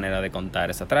una manera de contar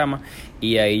esa trama.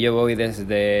 Y ahí yo voy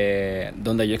desde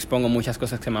donde yo expongo muchas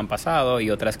cosas que me han pasado y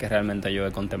otras que realmente yo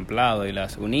he contemplado y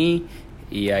las uní,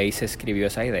 y ahí se escribió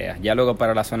esa idea. Ya luego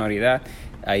para la sonoridad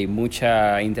hay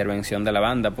mucha intervención de la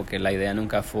banda, porque la idea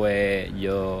nunca fue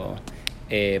yo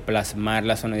plasmar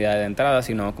la sonoridad de entrada,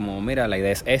 sino como, mira, la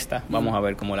idea es esta, vamos a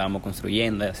ver cómo la vamos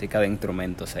construyendo, y así cada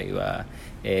instrumento se iba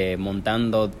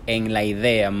montando en la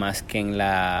idea más que en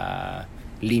la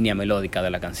línea melódica de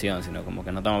la canción, sino como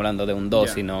que no estamos hablando de un do,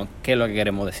 sino qué es lo que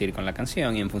queremos decir con la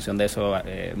canción, y en función de eso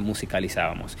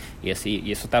musicalizábamos. Y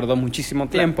eso tardó muchísimo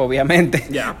tiempo, obviamente,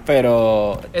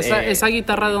 pero... ¿Esa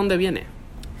guitarra de dónde viene?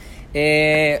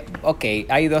 Ok,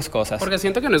 hay dos cosas. Porque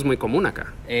siento que no es muy común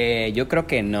acá. Yo creo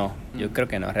que no,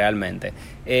 realmente.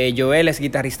 Joel es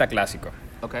guitarrista clásico.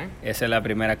 Okay. Esa es la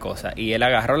primera cosa. Y él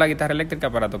agarró la guitarra eléctrica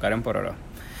para tocar en pororo.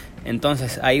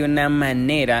 Entonces hay una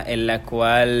manera en la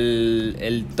cual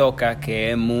él toca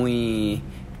que es muy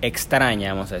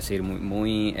extraña, vamos a decir,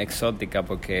 muy exótica,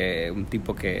 porque un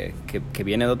tipo que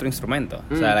viene de otro instrumento.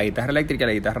 O sea, la guitarra eléctrica y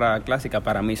la guitarra clásica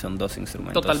para mí son dos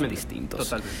instrumentos distintos.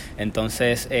 Totalmente.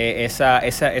 Entonces,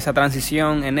 esa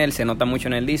transición en él se nota mucho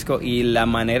en el disco, y la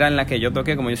manera en la que yo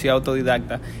toqué, como yo soy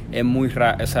autodidacta, es muy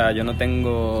rara. O sea, yo no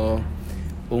tengo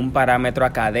un parámetro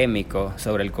académico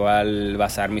sobre el cual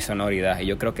basar mi sonoridad, y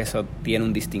yo creo que eso tiene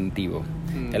un distintivo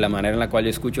en la manera en la cual yo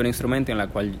escucho el instrumento y en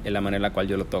la manera en la cual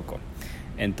yo lo toco.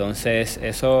 Entonces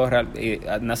eso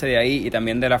nace de ahí y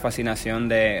también de la fascinación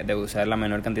de usar la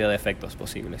menor cantidad de efectos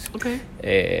posibles. Okay.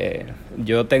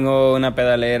 Yo tengo una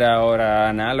pedalera ahora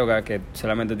análoga que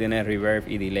solamente tiene reverb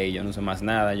y delay, yo no uso más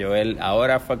nada. Joel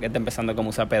ahora fue que está empezando como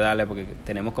a usar pedales porque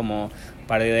tenemos como un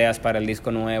par de ideas para el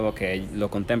disco nuevo que lo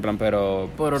contemplan, pero...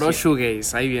 Por oro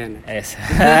shoegaze, ahí viene.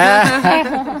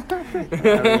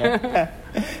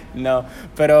 No,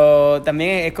 pero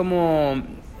también es como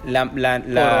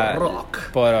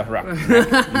Puro rock.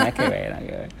 Nada que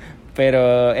ver.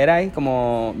 Pero era ahí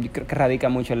como, yo creo que radica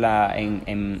mucho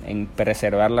en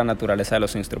preservar la naturaleza de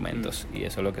los instrumentos. Y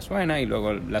eso es lo que suena, y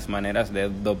luego las maneras de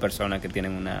dos personas que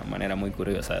tienen una manera muy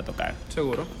curiosa de tocar.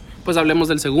 Seguro. Pues hablemos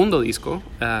del segundo disco,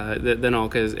 de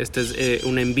nuevo, que este es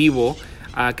un en vivo.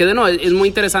 Que de nuevo es muy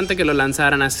interesante que lo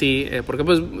lanzaran así, porque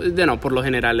pues de nuevo por lo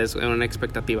general es una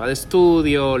expectativa de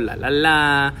estudio,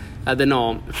 de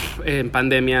nuevo en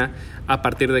pandemia, a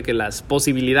partir de que las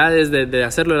posibilidades de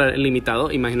hacerlo eran limitado,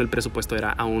 imagino el presupuesto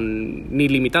era aún ni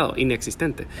limitado,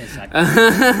 inexistente. Exacto.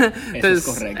 Entonces,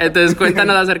 eso es correcto. Entonces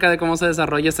cuéntanos acerca de cómo se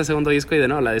desarrolla este segundo disco y de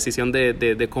nuevo la decisión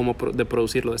de cómo de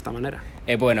producirlo de esta manera.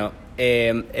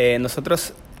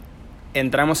 Nosotros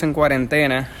entramos en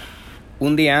cuarentena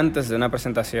un día antes de una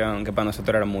presentación que para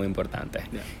nosotros era muy importante.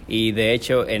 Yeah. Y de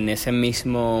hecho, en ese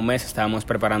mismo mes estábamos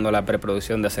preparando la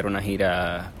preproducción de hacer una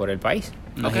gira por el país.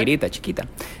 Una girita chiquita.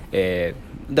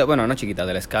 No chiquita,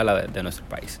 de la escala de nuestro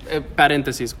país.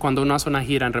 Paréntesis, cuando uno hace una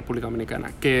gira en República Dominicana,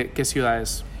 ¿qué ciudad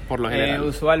es? Por lo general.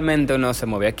 Usualmente uno se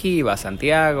mueve aquí, va a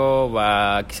Santiago,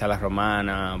 va quizá a La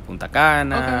Romana, Punta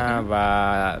Cana,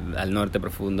 va al norte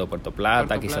profundo, Puerto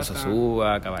Plata, quizás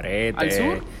Sosúa, Cabarete. ¿Al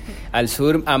sur? Al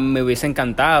sur me hubiese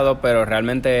encantado, pero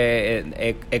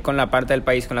realmente es con la parte del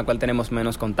país con la cual tenemos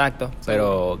menos contacto,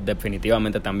 pero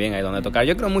definitivamente también hay donde tocar.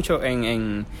 Yo creo mucho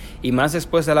y más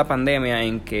después de la pandemia,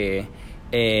 en que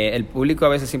el público a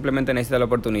veces simplemente necesita la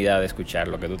oportunidad de escuchar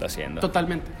lo que tú estás haciendo.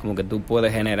 Totalmente. Como que tú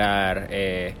puedes generar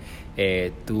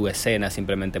tu escena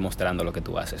simplemente mostrando lo que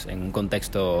tú haces en un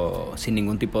contexto sin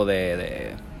ningún tipo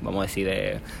vamos a decir,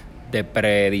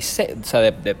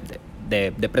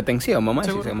 de pretensión, vamos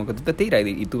a decir, como que tú te tiras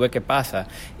y tú ves qué pasa.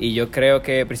 Y yo creo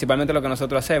que principalmente lo que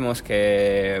nosotros hacemos,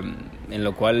 en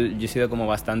lo cual yo he sido como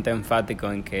bastante enfático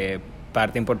en que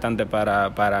parte importante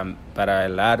para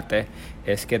el arte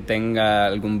es que tenga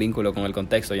algún vínculo con el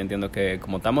contexto. Yo entiendo que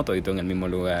como estamos toditos en el mismo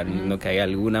lugar, entiendo que hay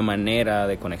alguna manera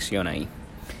de conexión ahí,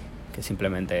 que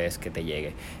simplemente es que te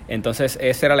llegue. Entonces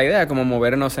esa era la idea, como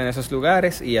movernos en esos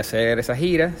lugares y hacer esa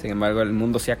gira. Sin embargo, el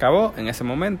mundo se acabó en ese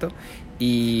momento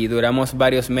y duramos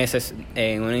varios meses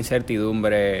en una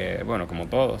incertidumbre, bueno, como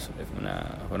todos.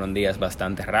 Fueron días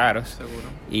bastante raros. Seguro.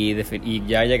 Y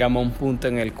ya llegamos a un punto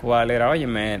en el cual era,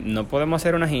 óyeme, no podemos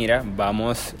hacer una gira,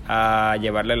 vamos a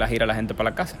llevarle la gira a la gente para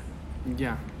la casa.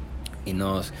 Ya. Y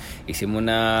nos hicimos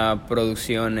una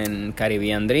producción en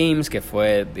Caribbean Dreams, que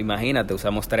fue, imagínate,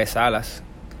 usamos 3 salas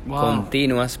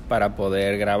continuas para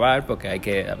poder grabar,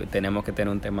 porque tenemos que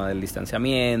tener un tema del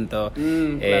distanciamiento.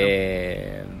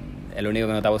 Claro. El único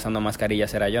que no estaba usando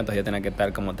mascarillas era yo, entonces yo tenía que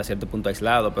estar como hasta cierto punto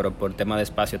aislado, pero por tema de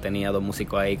espacio tenía 2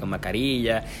 músicos ahí con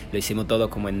mascarilla. Lo hicimos todo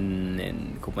como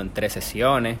en 3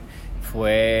 sesiones.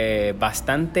 Fue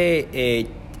bastante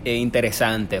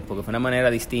interesante, porque fue una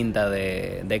manera distinta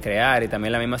de crear, y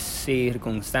también las mismas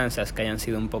circunstancias que hayan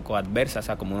sido un poco adversas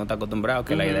a como uno está acostumbrado,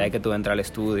 que la idea es que tú entras al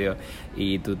estudio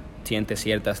y tú sientes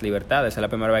ciertas libertades. Es la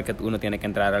primera vez que uno tiene que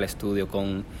entrar al estudio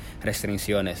con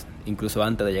restricciones, incluso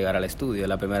antes de llegar al estudio. Es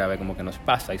la primera vez como que nos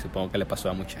pasa, y supongo que le pasó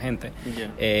a mucha gente.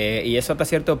 Y eso hasta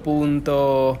cierto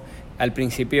punto al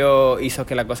principio hizo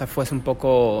que la cosa fuese un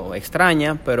poco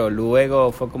extraña, pero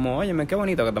luego fue como, óyeme, qué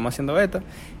bonito que estamos haciendo esto.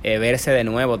 Verse de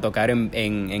nuevo, tocar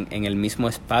en el mismo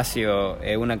espacio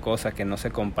es una cosa que no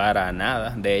se compara a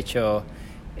nada. De hecho,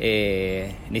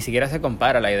 ni siquiera se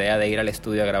compara la idea de ir al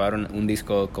estudio a grabar un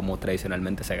disco como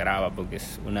tradicionalmente se graba, porque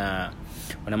es una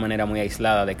manera muy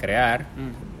aislada de crear.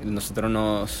 Nosotros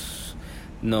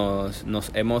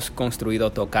nos hemos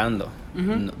construido tocando,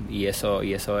 y eso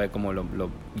es como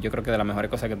yo creo que de las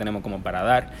mejores cosas que tenemos como para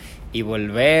dar, y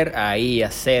volver ahí a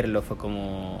hacerlo fue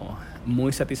como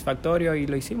muy satisfactorio, y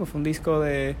lo hicimos. Fue un disco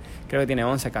creo que tiene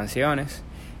 11 canciones,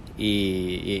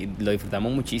 y lo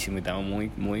disfrutamos muchísimo y estamos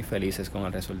muy, muy felices con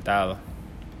el resultado.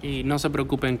 Y no se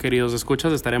preocupen, queridos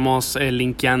escuchas, estaremos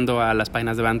linkeando a las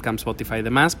páginas de Bandcamp, Spotify y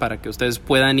demás para que ustedes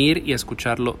puedan ir y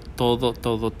escucharlo todo.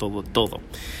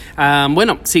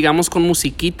 Bueno, sigamos con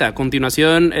musiquita. A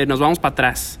continuación nos vamos para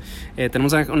atrás.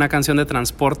 Tenemos una canción de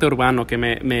Transporte Urbano que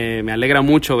me alegra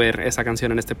mucho ver esa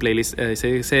canción en este playlist.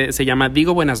 Se llama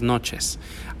Digo Buenas Noches.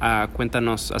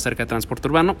 Cuéntanos acerca de Transporte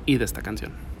Urbano y de esta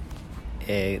canción.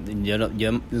 Yo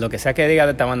lo que sea que diga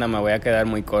de esta banda me voy a quedar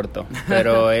muy corto,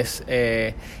 pero es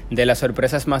de las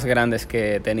sorpresas más grandes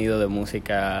que he tenido de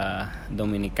música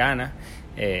dominicana.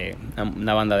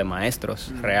 Una banda de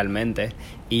maestros realmente,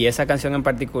 y esa canción en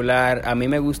particular a mí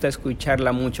me gusta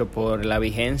escucharla mucho por la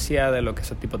vigencia de lo que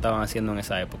esos tipos estaban haciendo en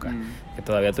esa época, que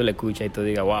todavía tú le escuchas y tú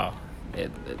digas wow,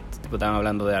 estos tipos estaban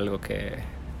hablando de algo que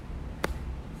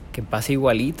pasa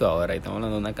igualito ahora, y estamos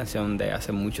hablando de una canción de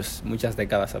hace muchas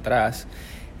décadas atrás,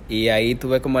 y ahí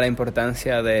tuve como la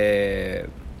importancia de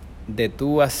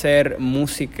tú hacer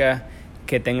música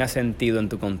que tenga sentido en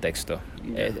tu contexto.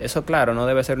 Eso, claro, no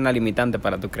debe ser una limitante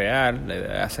para tu crear,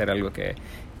 debe hacer algo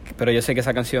pero yo sé que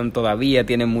esa canción todavía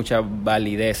tiene mucha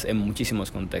validez en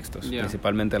muchísimos contextos,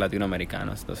 principalmente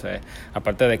latinoamericanos. Entonces,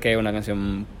 aparte de que es una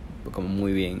canción como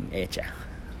muy bien hecha,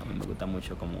 a mí me gusta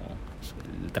mucho como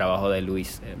el trabajo de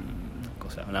Luis,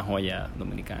 una joya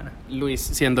dominicana. Luis,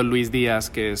 siendo Luis Díaz,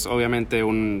 que es obviamente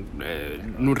un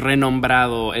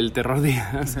renombrado, el Terror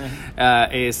Díaz,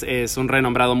 es un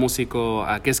renombrado músico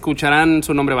que escucharán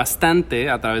su nombre bastante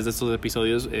a través de estos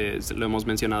episodios. Lo hemos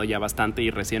mencionado ya bastante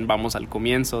y recién vamos al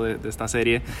comienzo de esta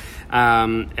serie.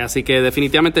 Así que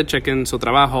definitivamente chequen su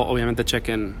trabajo, obviamente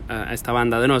chequen a esta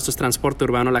banda. De nuevo, esto es Transporte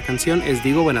Urbano, la canción es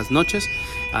Digo Buenas Noches,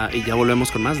 y ya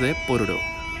volvemos con más de Poruro.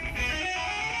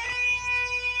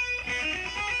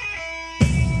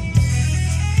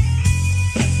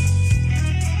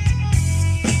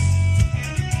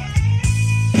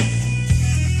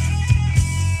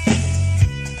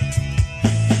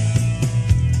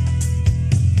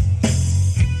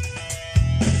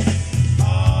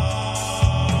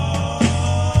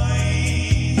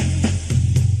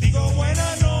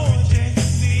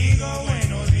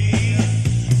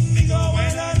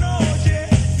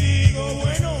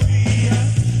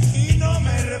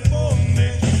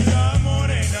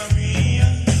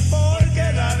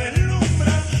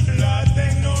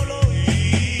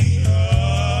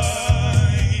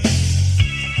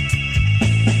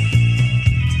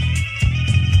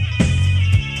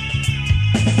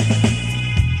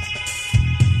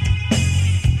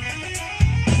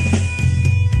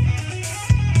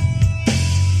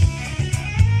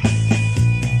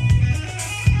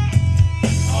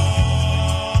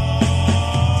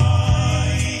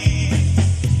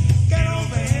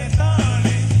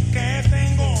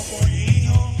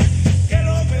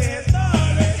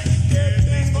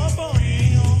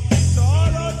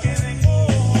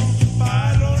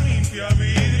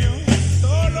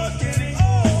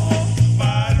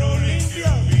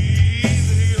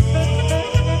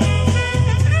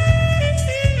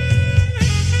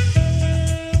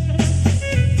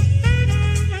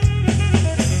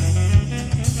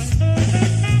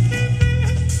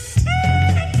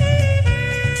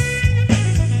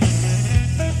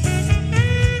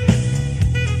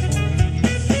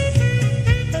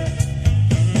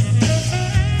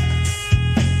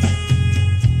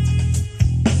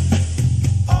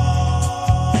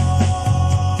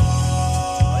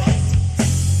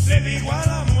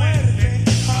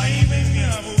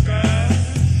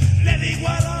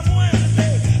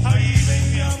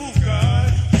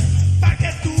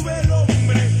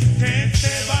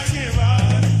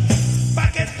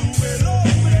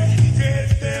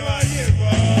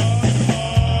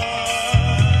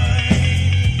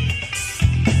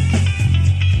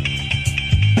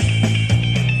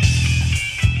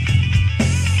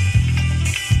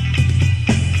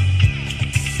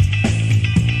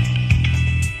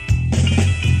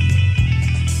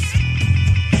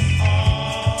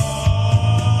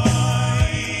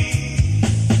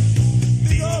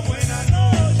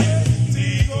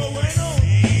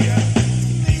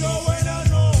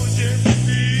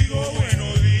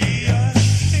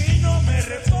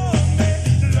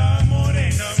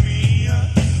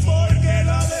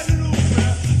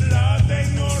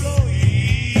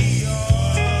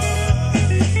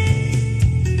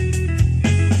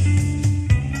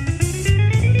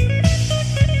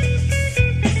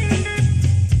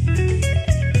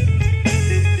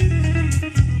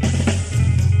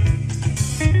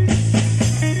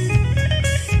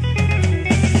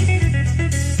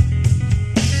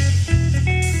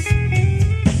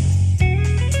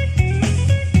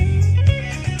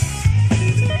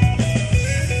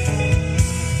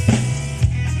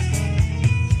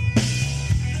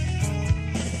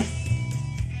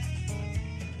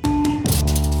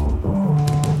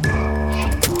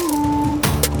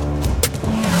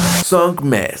 Song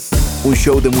Mess, un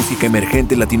show de música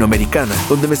emergente latinoamericana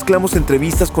donde mezclamos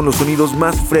entrevistas con los sonidos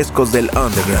más frescos del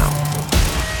underground.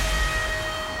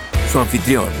 Su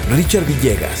anfitrión, Richard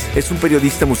Villegas, es un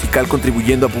periodista musical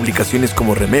contribuyendo a publicaciones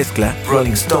como Remezcla,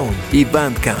 Rolling Stone y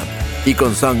Bandcamp. Y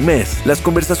con Song Mess, las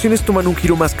conversaciones toman un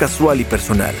giro más casual y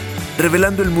personal,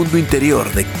 revelando el mundo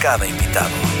interior de cada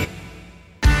invitado.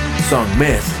 Song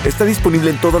Mess está disponible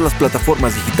en todas las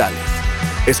plataformas digitales.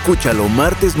 Escúchalo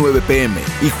martes 9 p.m.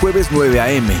 y jueves 9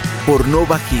 a.m. por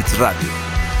Nova Hits Radio.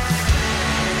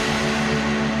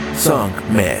 Song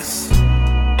Mess.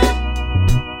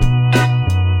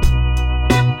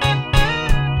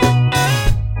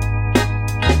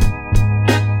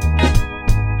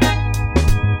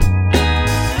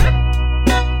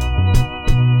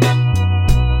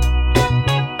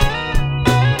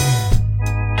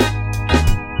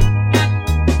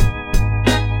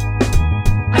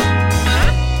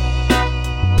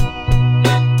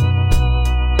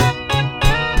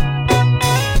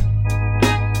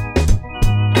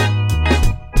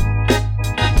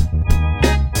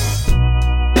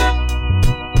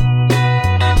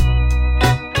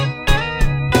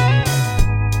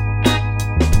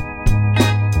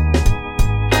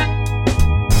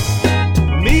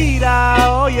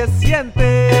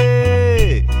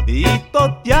 Siente y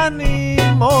te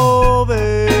animo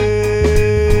ver.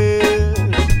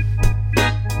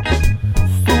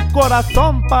 Su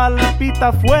corazón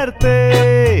palpita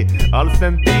fuerte al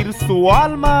sentir su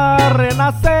alma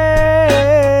renacer.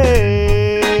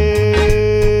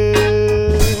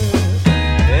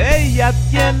 Ella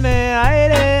tiene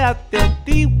aire a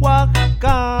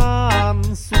Teotihuacán,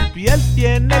 su piel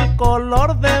tiene el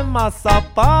color de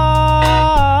mazapán.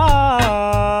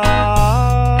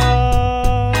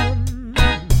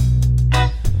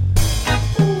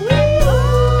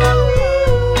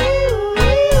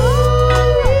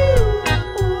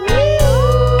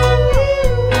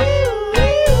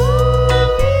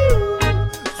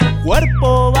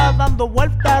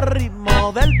 Vuelta al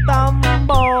ritmo del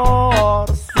tambor,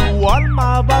 su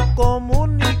alma va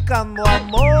comunicando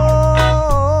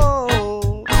amor.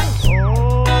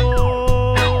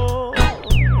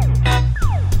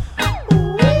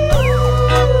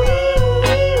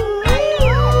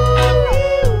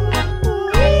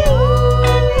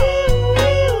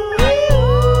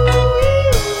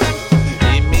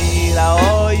 Y mira,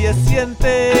 oye,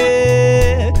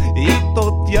 siente y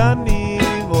Totiani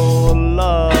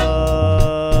volar.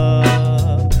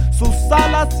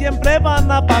 Siempre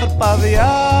van a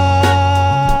parpadear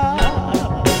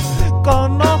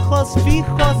con ojos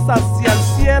fijos hacia el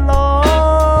cielo,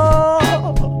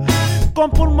 con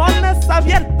pulmones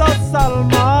abiertos al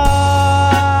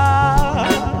mar.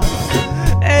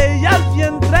 Ella es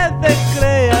vientre de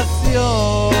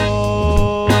creación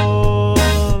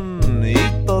y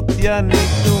Totiani,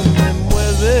 tú me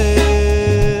mueves.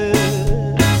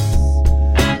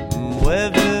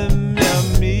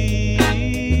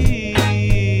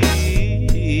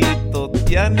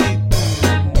 Totiani, tú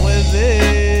me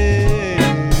mueves,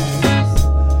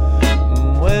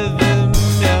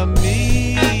 muéveme a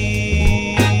mí.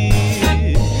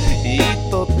 Y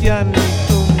Totiani,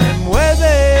 tú me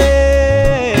mueves,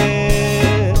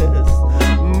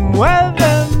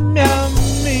 muéveme a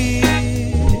mí.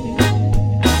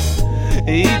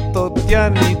 Y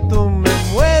Totiani, tú me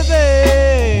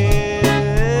mueves,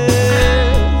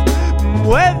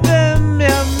 muéveme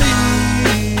a mí.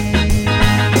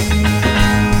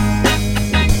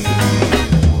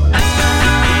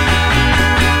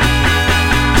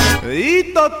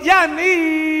 Totiani.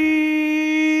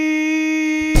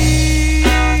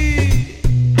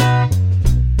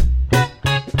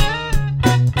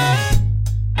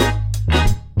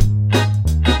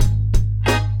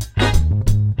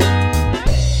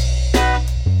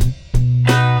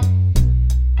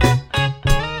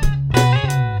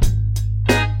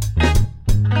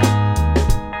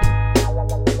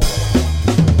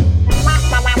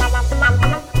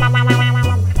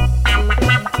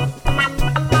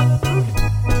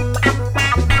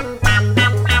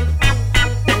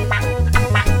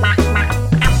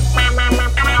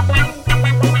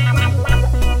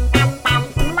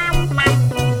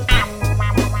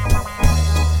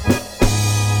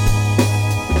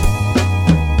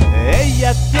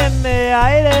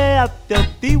 Aire a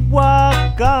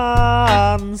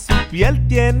Teotihuacán, su piel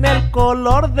tiene el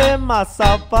color de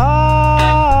mazapán.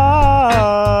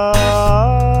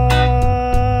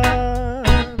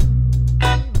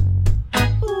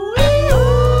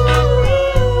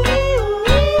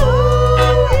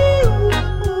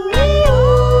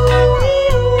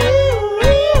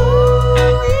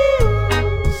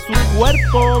 Su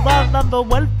cuerpo va dando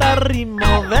vuelta al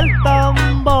ritmo del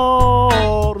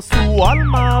tambor, su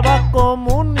alma va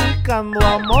comunicando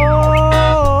amor.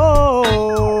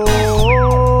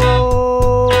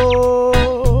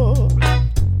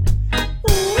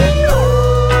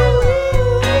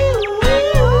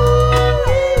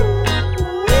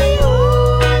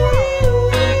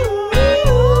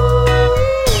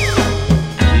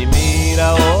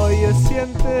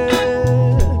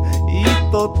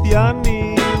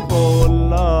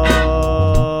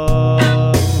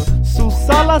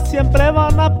 siempre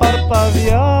van a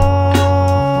parpadear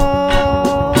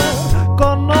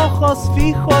con ojos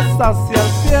fijos hacia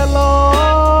el cielo,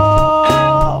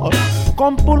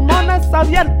 con pulmones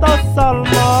abiertos al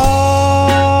mar.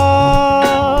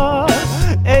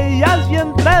 Ella es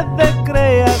vientre de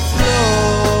creación.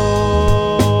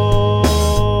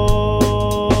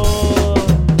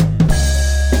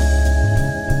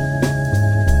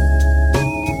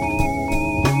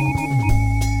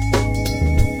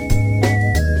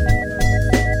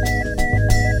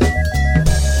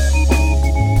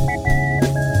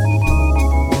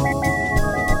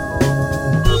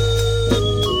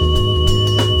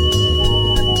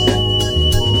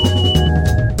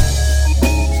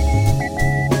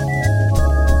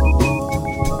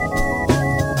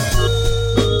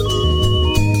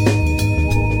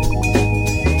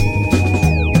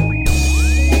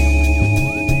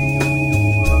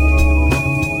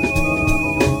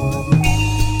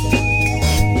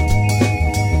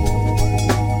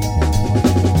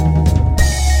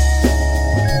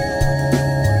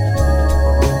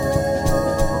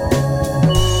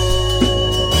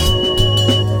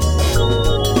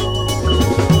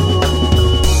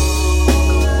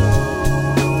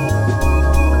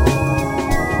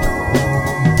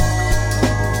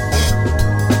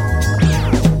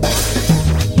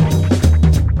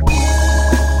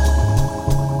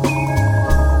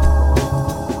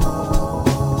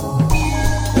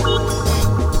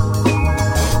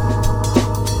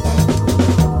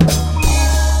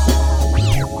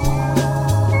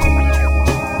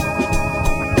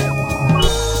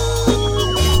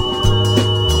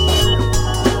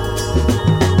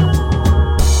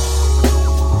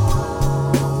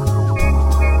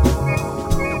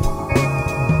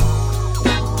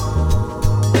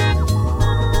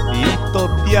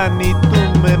 Ni tú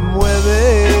me mueves,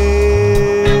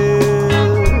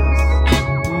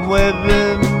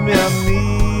 muéveme a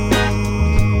mí.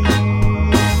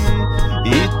 Y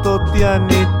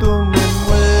Totiani, tú me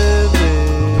mueves,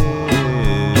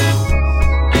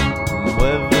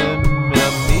 muéveme a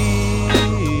mí.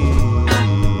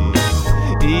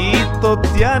 Y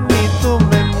Totiani, tú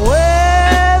me mueves,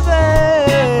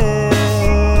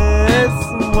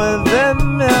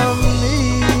 muéveme a mí.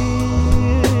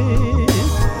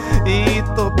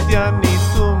 Totiani,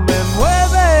 tú me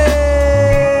mueves,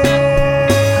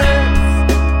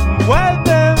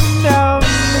 muéveme a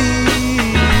mí.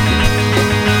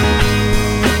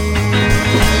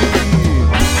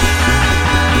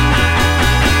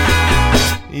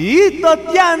 Y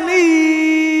Totiani.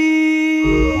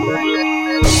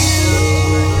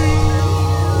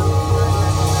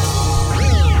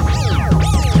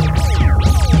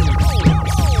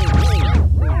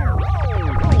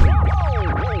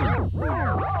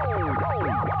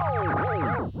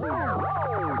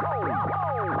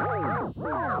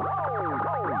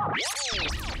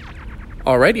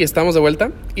 Alright, y estamos de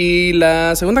vuelta. Y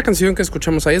la segunda canción que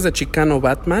escuchamos ahí es de Chicano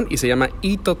Batman y se llama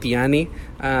Y Totiani.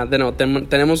 De nuevo,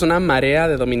 tenemos una marea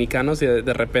de dominicanos y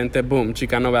de repente, boom,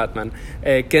 Chicano Batman.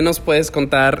 ¿Qué nos puedes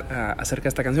contar acerca de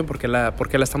esta canción? ¿Por qué la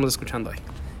estamos escuchando hoy?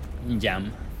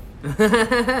 Jam.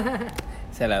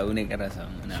 Esa es la única razón.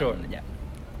 Sure. Jam.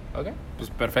 Ok, pues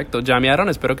perfecto. Llamearon,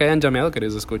 espero que hayan llameado,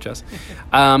 queridos escuchas.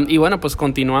 Y bueno, pues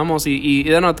continuamos y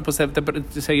de nuevo, pues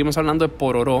seguimos hablando de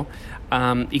Pororó.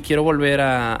 Y quiero volver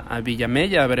a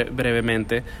Villamella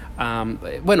brevemente.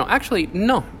 Bueno, actually,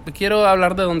 no. Quiero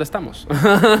hablar de dónde estamos.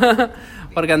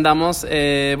 Porque andamos,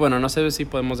 bueno, no sé si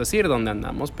podemos decir dónde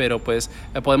andamos, pero pues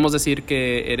podemos decir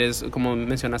que eres, como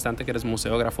mencionaste antes, que eres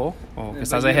museógrafo o que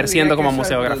estás ejerciendo como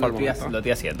museógrafo al momento. Lo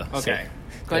estoy haciendo. Okay. Sí.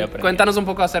 Cuéntanos un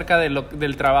poco acerca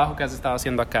del trabajo que has estado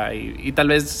haciendo acá y tal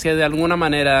vez si de alguna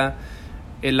manera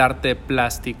el arte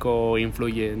plástico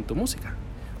influye en tu música.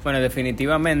 Bueno,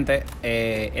 definitivamente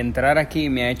entrar aquí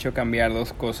me ha hecho cambiar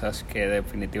dos cosas que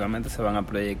definitivamente se van a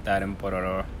proyectar en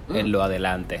Pororó en lo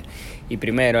adelante. Y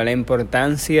primero, la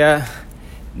importancia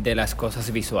de las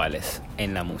cosas visuales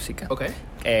en la música. Okay.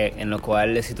 En lo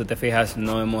cual, si tú te fijas,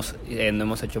 no hemos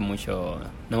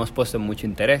puesto mucho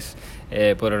interés.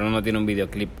 Pororó no tiene un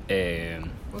videoclip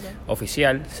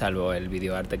oficial, salvo el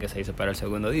videoarte que se hizo para el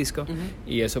segundo disco.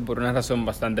 Y eso por una razón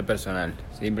bastante personal.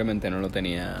 Simplemente no lo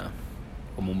tenía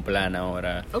como un plan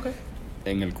ahora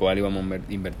en el cual íbamos a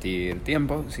invertir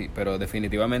tiempo, sí, pero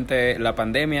definitivamente la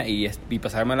pandemia y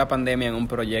pasarme la pandemia en un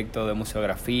proyecto de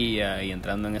museografía y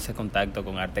entrando en ese contacto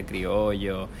con arte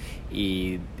criollo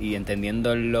y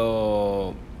entendiendo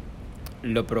lo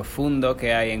profundo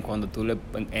que hay en cuando tú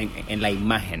en la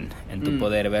imagen, en tu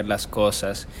poder ver las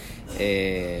cosas,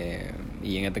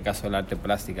 y en este caso el arte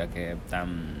plástica que es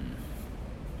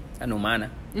tan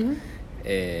humana.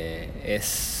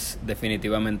 es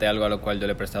definitivamente algo a lo cual yo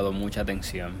le he prestado mucha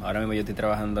atención. Ahora mismo yo estoy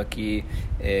trabajando aquí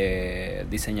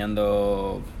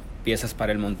diseñando piezas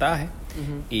para el montaje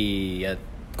y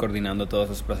coordinando todos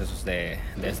los procesos de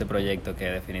este proyecto que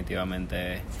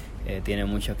definitivamente tiene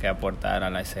mucho que aportar a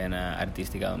la escena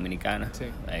artística dominicana. Sí.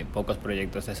 Hay pocos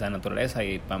proyectos de esa naturaleza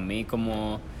y para mí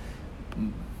como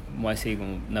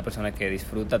una persona que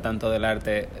disfruta tanto del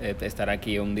arte, estar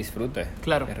aquí es un disfrute.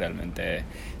 Claro. Que realmente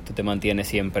tú te mantienes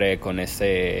siempre con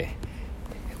ese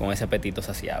apetito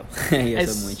saciado. Y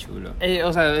eso es muy chulo.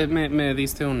 O sea, me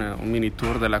diste un mini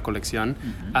tour de la colección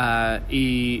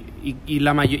y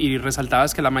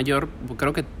resaltabas que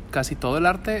creo que casi todo el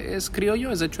arte es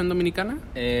criollo, es hecho en Dominicana.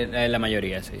 La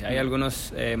mayoría, sí. Hay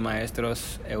algunos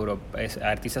maestros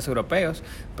artistas europeos,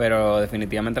 pero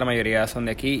definitivamente la mayoría son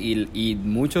de aquí y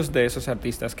muchos de esos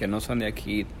artistas que no son de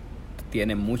aquí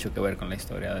tienen mucho que ver con la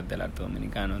historia del arte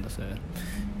dominicano. Entonces,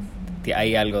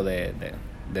 hay algo de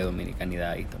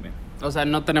dominicanidad ahí también. O sea,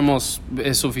 no tenemos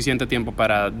suficiente tiempo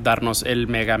para darnos el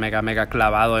mega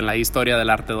clavado en la historia del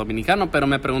arte dominicano, pero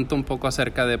me pregunto un poco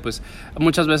acerca de, pues,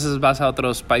 muchas veces vas a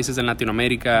otros países de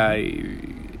Latinoamérica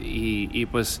y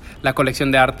pues la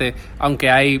colección de arte, aunque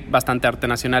hay bastante arte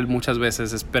nacional, muchas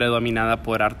veces es predominada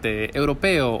por arte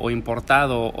europeo o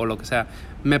importado o lo que sea.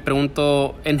 Me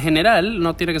pregunto, en general,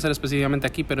 no tiene que ser específicamente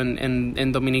aquí, pero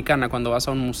en Dominicana, cuando vas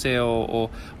a un museo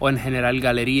o en general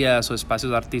galerías o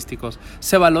espacios artísticos,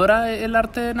 ¿se valora el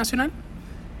arte nacional?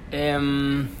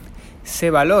 Se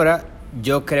valora,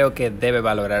 yo creo que debe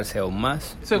valorarse aún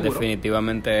más. ¿Seguro?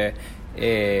 Definitivamente,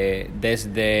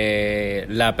 desde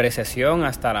la apreciación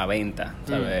hasta la venta,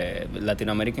 ¿sabes?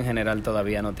 Latinoamérica en general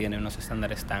todavía no tiene unos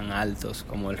estándares tan altos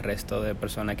como el resto de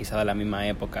personas quizás de la misma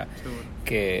época.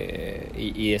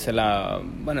 Y esa es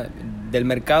bueno, del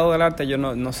mercado del arte yo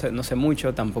no sé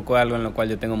mucho, tampoco es algo en lo cual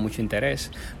yo tengo mucho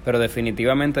interés, pero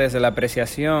definitivamente desde la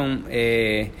apreciación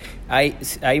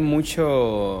hay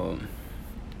mucho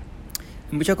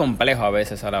complejo a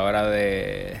veces a la hora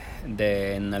de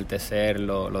enaltecer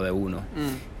lo de uno.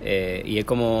 Y es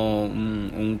como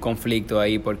un conflicto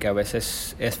ahí porque a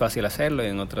veces es fácil hacerlo y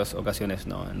en otras ocasiones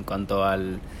no. En cuanto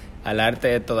al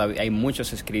arte, todavía hay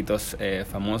muchos escritos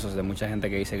famosos de mucha gente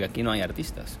que dice que aquí no hay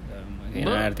artistas, aquí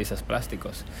no hay artistas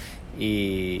plásticos.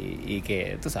 Y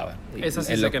que, tú sabes... Esa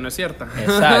sí sé que no es cierta.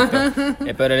 Exacto.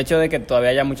 Pero el hecho de que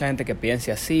todavía haya mucha gente que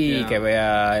piense así, y que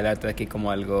vea el arte de aquí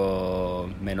como algo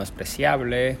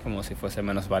menospreciable, como si fuese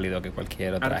menos válido que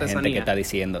cualquier otra gente que está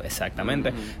diciendo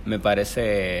exactamente, me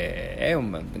parece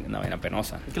una vaina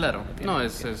penosa. Claro. No,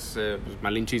 es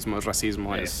malinchismo, es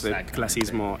racismo, es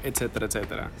clasismo, etcétera,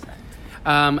 etcétera.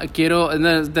 Quiero,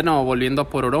 de nuevo, volviendo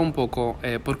por oro un poco,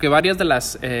 porque varias de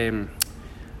las...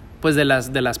 pues de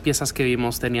las piezas que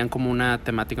vimos tenían como una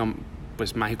temática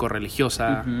pues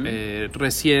mágico-religiosa.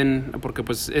 Recién, porque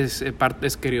pues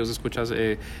es queridos escuchas,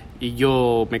 y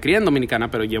yo me crié en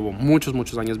Dominicana, pero llevo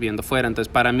muchos años viviendo fuera,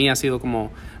 entonces para mí ha sido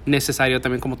como necesario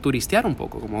también como turistear un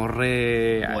poco, como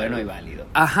bueno y válido.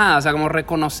 Ajá, o sea, como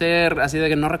reconocer, así de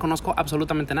que no reconozco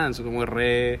absolutamente nada, entonces como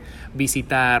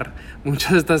revisitar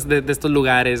muchos de estos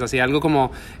lugares, así algo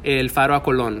como el Faro a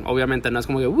Colón, obviamente no es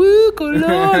como que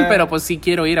Colón, pero pues sí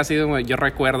quiero ir, así como yo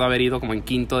recuerdo haber ido como en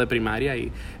quinto de primaria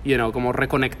y como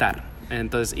reconectar.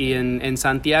 Entonces, y en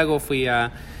Santiago fui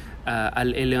al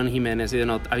León Jiménez y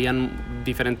habían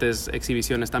diferentes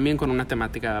exhibiciones también con una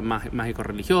temática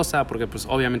mágico-religiosa, porque pues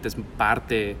obviamente es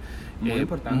parte muy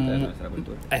importante de nuestra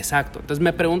cultura. Exacto. Entonces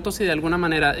me pregunto si de alguna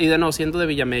manera, y siendo de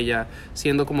Villamella,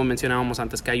 siendo como mencionábamos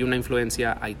antes que hay una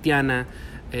influencia haitiana,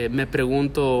 me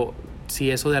pregunto si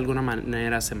eso de alguna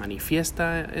manera se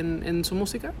manifiesta en su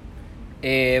música.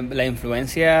 La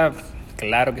influencia...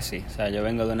 Claro que sí, o sea, yo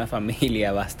vengo de una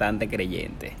familia bastante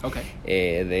creyente. Okay.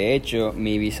 De hecho,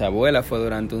 mi bisabuela fue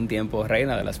durante un tiempo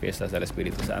reina de las fiestas del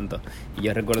Espíritu Santo. Y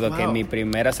yo recuerdo que mi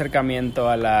primer acercamiento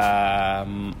a la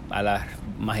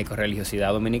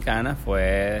mágico-religiosidad dominicana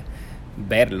fue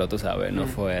verlo, tú sabes, no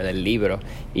fue del libro.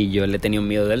 Y yo le tenía un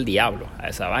miedo del diablo a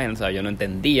esa vaina, o sea, yo no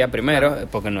entendía primero,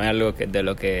 porque no es algo de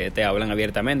lo que te hablan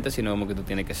abiertamente, sino como que tú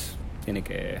tienes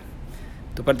que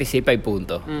tú participas y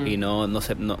punto. Y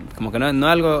como que no es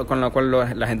algo con lo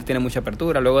cual la gente tiene mucha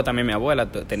apertura. Luego también mi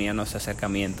abuela tenía unos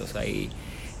acercamientos ahí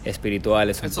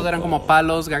espirituales. ¿Estos eran como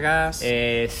palos, gagás?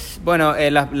 Bueno,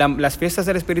 las fiestas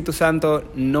del Espíritu Santo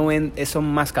son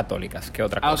más católicas que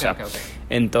otra cosa. Okay.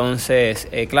 Entonces,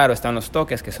 claro, están los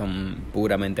toques que son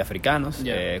puramente africanos,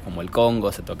 como el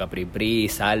Congo, se toca pri,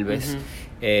 salves.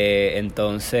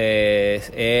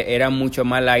 Entonces, era mucho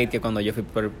más light que cuando yo fui,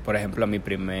 por ejemplo, a mi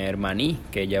primer maní,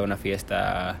 que ya es una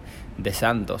fiesta de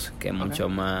santos, que es mucho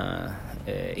más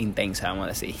intensa, vamos a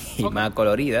decir, y más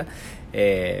colorida.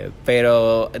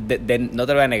 Pero no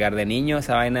te lo voy a negar, de niño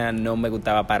esa vaina no me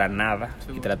gustaba para nada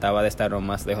y trataba de estar lo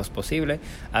más lejos posible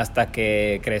hasta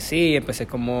que crecí, empecé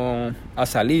como a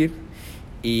salir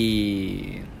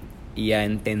y a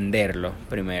entenderlo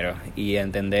primero y a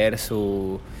entenderlo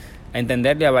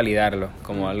y a validarlo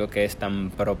como algo que es tan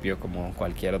propio como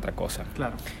cualquier otra cosa.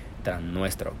 Claro. Tan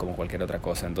nuestro como cualquier otra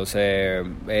cosa. Entonces,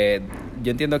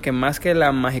 yo entiendo que más que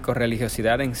la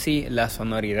mágico-religiosidad en sí, la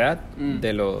sonoridad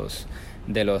de los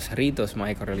ritos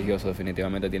mágico-religiosos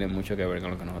definitivamente tiene mucho que ver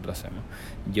con lo que nosotros hacemos.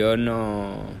 Yo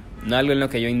no es algo en lo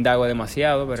que yo indago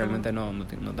demasiado, pero realmente no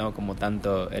tengo como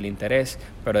tanto el interés,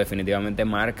 pero definitivamente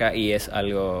marca y es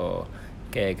algo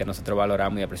que nosotros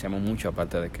valoramos y apreciamos mucho,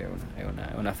 aparte de que es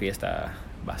una fiesta.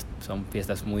 Son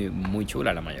fiestas muy, muy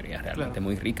chulas la mayoría, realmente, claro.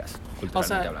 Muy ricas,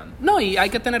 culturalmente hablando. No, y hay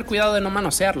que tener cuidado de no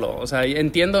manosearlo. O sea,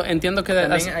 entiendo que...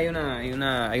 También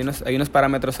hay unos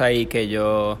parámetros ahí que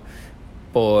yo,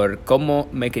 por cómo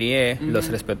me crié, los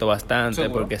respeto bastante.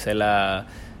 ¿Seguro? Porque estamos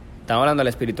hablando de la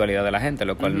espiritualidad de la gente,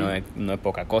 lo cual no es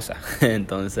poca cosa.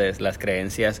 Entonces, las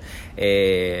creencias...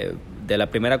 de la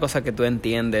primera cosa que tú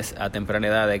entiendes a temprana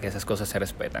edad de que esas cosas se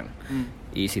respetan.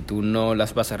 Y si tú no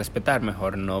las vas a respetar,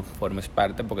 mejor no formes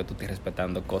parte porque tú estás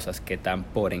respetando cosas que están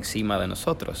por encima de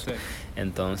nosotros. Sí.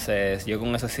 Entonces, yo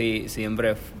con eso sí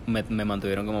siempre me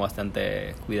mantuvieron como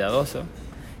bastante cuidadoso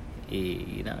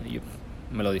y nada, yo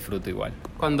me lo disfruto igual.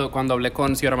 Cuando hablé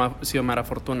con Xiomara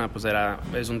Fortuna, pues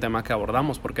es un tema que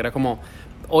abordamos, porque era como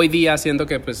hoy día siento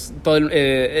que pues todo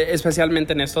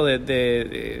especialmente en esto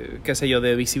de qué sé yo,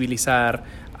 de visibilizar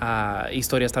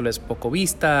historias tal vez poco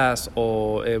vistas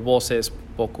o voces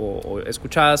poco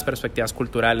escuchadas, perspectivas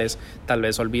culturales tal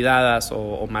vez olvidadas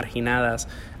o marginadas,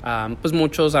 pues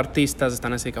muchos artistas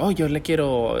están así que yo le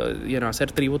quiero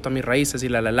hacer tributo a mis raíces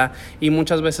y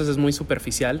muchas veces es muy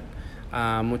superficial.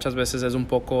 Muchas veces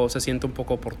se siente un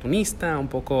poco oportunista, un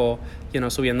poco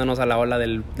subiéndonos a la ola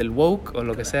del woke o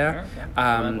lo que sea.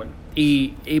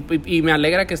 Y me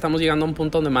alegra que estamos llegando a un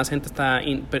punto donde más gente está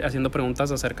haciendo preguntas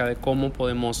acerca de cómo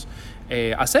podemos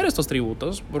hacer estos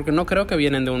tributos, porque no creo que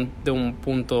vienen de un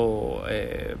punto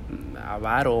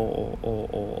avaro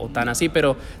o tan así,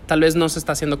 pero tal vez no se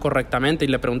está haciendo correctamente. Y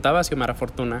le preguntaba a Xiomara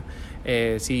Fortuna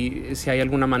si hay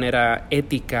alguna manera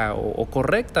ética o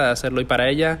correcta de hacerlo, y para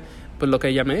ella pues lo que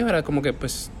ella me dijo era como que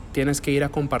pues tienes que ir a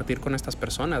compartir con estas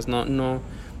personas,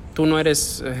 tú no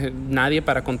eres nadie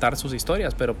para contar sus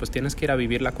historias, pero pues tienes que ir a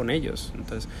vivirla con ellos.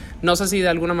 Entonces, no sé si de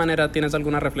alguna manera tienes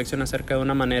alguna reflexión acerca de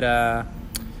una manera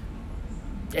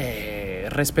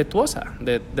respetuosa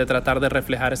de tratar de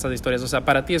reflejar estas historias. O sea,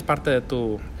 para ti es parte de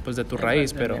tu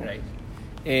raíz, pero...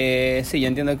 Sí, yo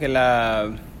entiendo que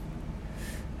la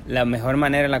mejor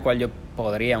manera en la cual yo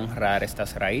podría honrar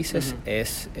estas raíces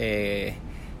es...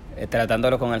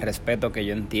 tratándolo con el respeto que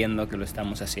yo entiendo que lo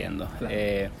estamos haciendo. Claro.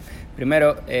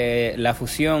 Primero, la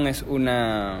fusión es un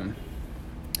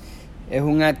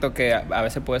acto que a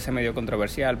veces puede ser medio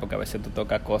controversial, porque a veces tú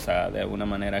tocas cosas de alguna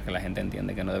manera que la gente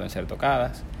entiende que no deben ser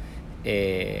tocadas.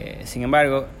 Sin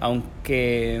embargo,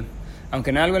 aunque no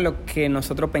es algo en lo que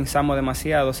nosotros pensamos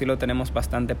demasiado, sí lo tenemos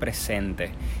bastante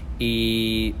presente.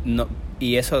 Y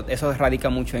eso radica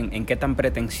mucho en qué tan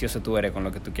pretencioso tú eres con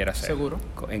lo que tú quieras hacer. Seguro.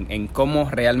 En cómo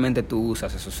realmente tú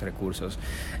usas esos recursos.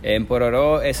 En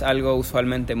Pororó es algo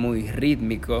usualmente muy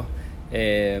rítmico.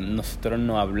 Nosotros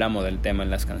no hablamos del tema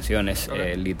en las canciones,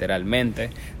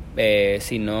 literalmente.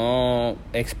 Sino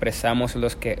expresamos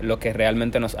lo que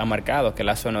realmente nos ha marcado, que es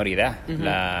la sonoridad,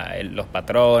 los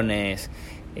patrones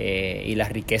y la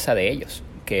riqueza de ellos,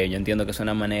 que yo entiendo que es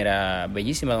una manera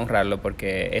bellísima de honrarlo,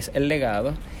 porque es el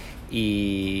legado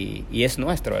y es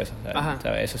nuestro eso,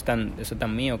 ¿sabes? Eso es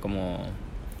tan mío como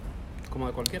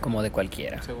de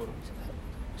cualquiera. Seguro.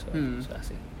 Eso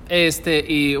así.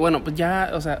 Y bueno, pues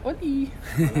ya, o sea, ¡oli!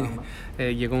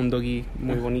 Llegó un doggy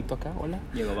muy bonito acá, hola.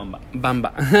 Llegó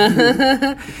Bamba.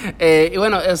 Y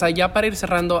bueno, o sea, ya para ir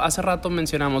cerrando, hace rato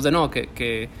mencionamos de nuevo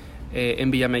que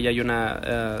en Villamella hay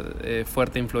una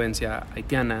fuerte influencia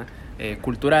haitiana,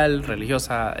 cultural,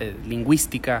 religiosa,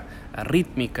 lingüística,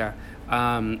 rítmica,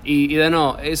 y de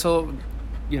nuevo, eso,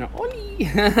 ¡oli!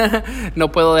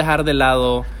 No puedo dejar de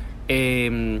lado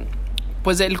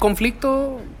pues el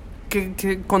conflicto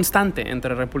que constante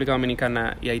entre República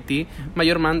Dominicana y Haití,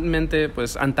 mayormente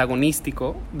pues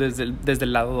antagonístico desde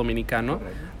el lado dominicano.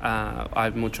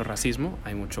 Hay mucho racismo,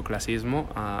 hay mucho clasismo.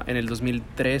 En el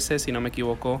 2013, si no me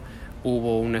equivoco,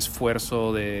 hubo un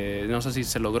esfuerzo no sé si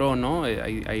se logró o no,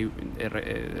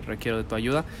 requiero de tu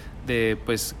ayuda, de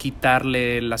pues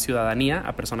quitarle la ciudadanía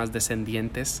a personas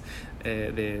descendientes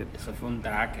de... Eso fue un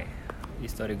traque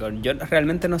histórico. Yo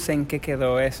realmente no sé en qué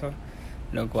quedó eso,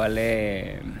 lo cual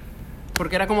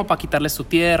Porque era como para quitarles su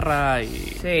tierra y...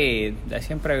 Sí,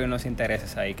 siempre hay unos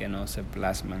intereses ahí que no se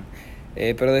plasman.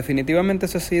 Pero definitivamente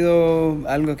eso ha sido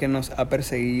algo que nos ha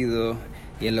perseguido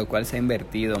y en lo cual se ha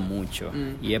invertido mucho.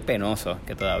 Y es penoso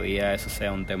que todavía eso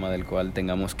sea un tema del cual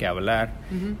tengamos que hablar.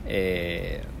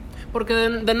 Porque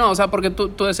o sea, porque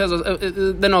tú decías,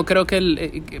 creo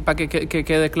que para que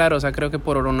quede claro, o sea, creo que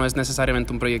Pororo no es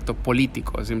necesariamente un proyecto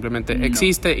político, simplemente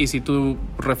existe y si tú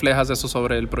reflejas eso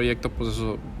sobre el proyecto, pues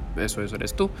eso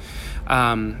eres tú.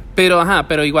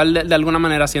 Pero igual de alguna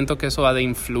manera siento que eso ha de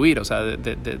influir, o sea,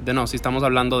 si estamos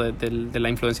hablando de la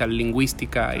influencia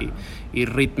lingüística y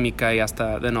rítmica y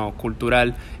hasta,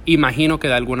 cultural, imagino que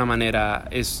de alguna manera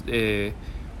es...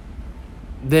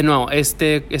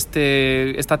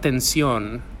 esta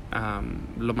tensión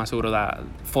lo más seguro da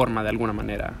forma de alguna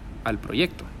manera al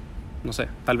proyecto. No sé,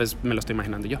 tal vez me lo estoy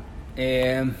imaginando yo.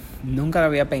 Nunca lo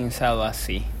había pensado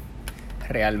así,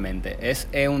 realmente. Es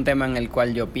un tema en el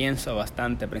cual yo pienso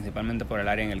bastante, principalmente por el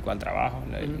área en el cual trabajo.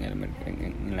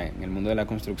 En el mundo de la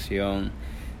construcción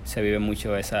se vive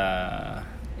mucho esa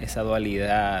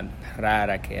dualidad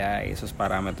rara que hay, esos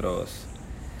parámetros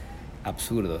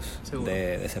absurdos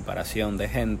de separación de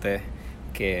gente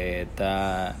que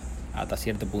está hasta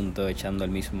cierto punto echando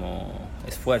el mismo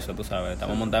esfuerzo, tú sabes,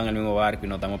 estamos montados en el mismo barco y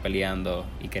no estamos peleando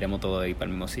y queremos todo ir para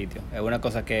el mismo sitio. Es una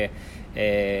cosa que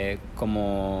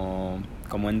como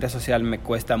ente social me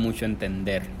cuesta mucho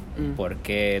entender por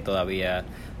qué todavía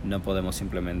no podemos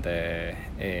simplemente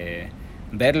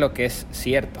ver lo que es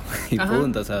cierto y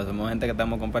punto. O sea, somos gente que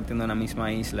estamos compartiendo una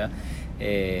misma isla,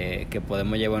 que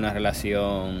podemos llevar una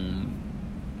relación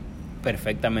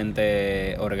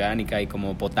perfectamente orgánica y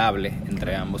como potable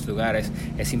entre ambos lugares.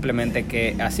 Es simplemente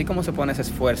que así como se pone ese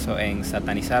esfuerzo en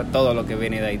satanizar todo lo que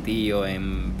viene de Haití o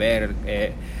en ver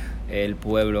el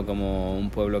pueblo como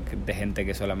un pueblo de gente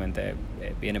que solamente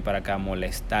viene para acá a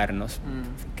molestarnos,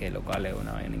 que lo cual es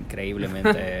una vaina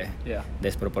increíblemente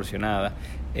desproporcionada,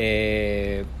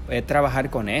 es trabajar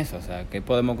con eso. O sea, ¿qué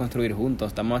podemos construir juntos?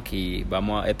 Estamos aquí,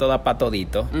 esto da para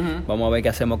todito, vamos a ver qué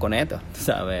hacemos con esto,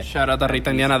 ¿sabes? Shout out a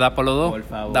Rita Indiana, da para los dos. Por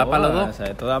favor, da para los dos. O sea,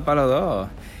 esto da para los dos.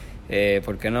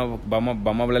 ¿Por qué no? Vamos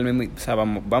a hablar mismo, o sea,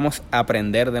 vamos a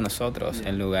aprender de nosotros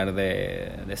en lugar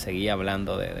de seguir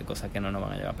hablando de cosas que no nos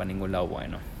van a llevar para ningún lado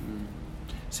bueno.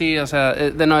 Sí, o sea,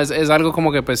 es algo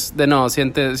como que pues,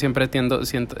 siempre siento,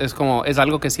 es como, es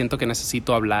algo que siento que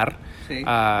necesito hablar. Sí.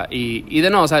 Y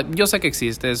o sea, yo sé que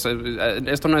existe,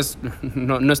 esto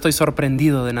no estoy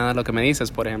sorprendido de nada de lo que me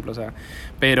dices, por ejemplo, o sea,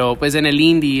 pero pues en el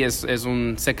indie es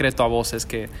un secreto a voces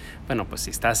que, bueno, pues si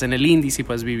estás en el indie, si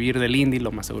puedes vivir del indie,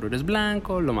 lo más seguro eres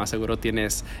blanco, lo más seguro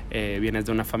vienes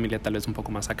de una familia tal vez un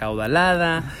poco más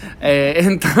acaudalada,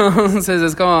 entonces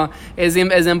es como, es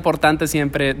importante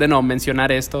siempre,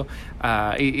 mencionar esto,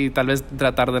 y tal vez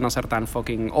tratar de no ser tan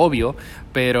fucking obvio,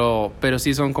 pero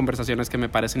sí son conversaciones que me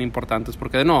parecen importantes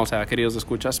porque o sea, queridos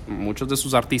escuchas, muchos de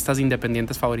sus artistas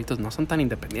independientes favoritos no son tan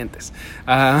independientes.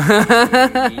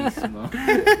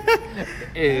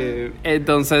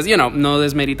 Entonces, no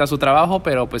desmerita su trabajo,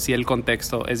 pero pues sí el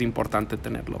contexto es importante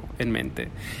tenerlo en mente.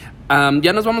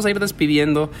 Ya nos vamos a ir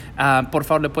despidiendo. Por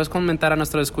favor, ¿le puedes comentar a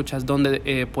nuestros escuchas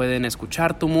dónde pueden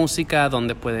escuchar tu música,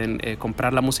 dónde pueden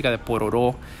comprar la música de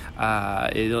Pororo,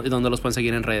 dónde los pueden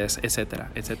seguir en redes,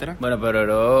 etcétera, etcétera? Bueno,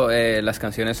 Pororo, las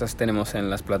canciones las tenemos en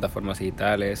las plataformas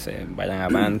digitales. Vayan a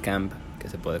Bandcamp, que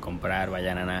se puede comprar,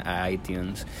 vayan a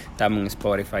iTunes, estamos en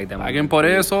Spotify también. ¡Paguen por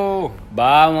eso!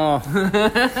 ¡Vamos!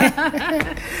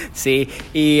 Sí,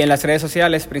 y en las redes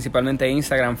sociales, principalmente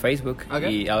Instagram, Facebook,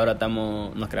 y ahora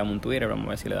nos creamos un Twitter, vamos a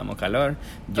ver si le damos calor.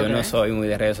 Yo no soy muy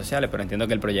de redes sociales, pero entiendo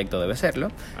que el proyecto debe serlo.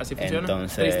 Así funciona.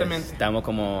 Entonces, estamos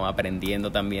como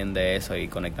aprendiendo también de eso y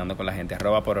conectando con la gente.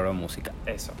 @Pororo Música.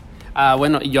 Eso.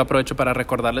 Bueno, y yo aprovecho para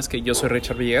recordarles que yo soy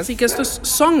Richard Villegas y que esto es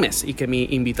Songmes y que mi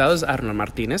invitado es Arnold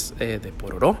Martínez de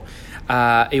Pororo.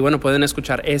 Y bueno, pueden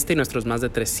escuchar este y nuestros más de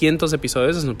 300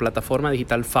 episodios en su plataforma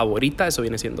digital favorita. Eso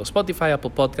viene siendo Spotify,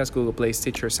 Apple Podcasts, Google Play,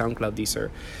 Stitcher, SoundCloud, Deezer,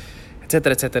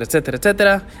 etcétera, etcétera, etcétera,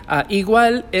 etcétera.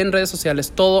 Igual en redes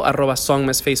sociales, todo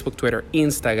 @Songmes, Facebook, Twitter,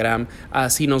 Instagram.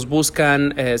 Si nos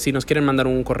buscan, si nos quieren mandar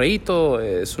un correíto,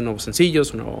 su nuevo sencillo,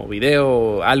 su nuevo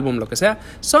video, álbum, lo que sea,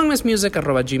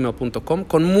 songmesmusic@gmail.com.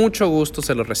 Con mucho gusto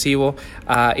se los recibo.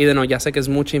 Y ya sé que es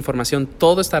mucha información.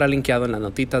 Todo estará linkeado en las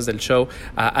notitas del show,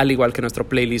 al igual que nuestro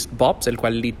playlist Bobs, el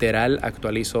cual literal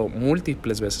actualizo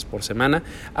múltiples veces por semana.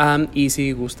 Y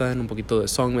si gustan un poquito de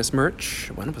Songmes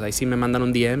merch, bueno, pues ahí sí me mandan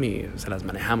un DM y se las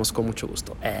manejamos con mucho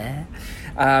gusto.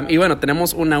 Y bueno,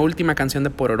 tenemos una última canción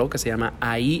de Pororo que se llama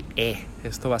Ahí.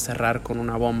 Esto va a cerrar con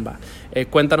una bomba.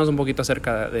 Cuéntanos un poquito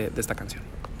acerca de esta canción.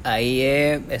 Ahí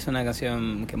es una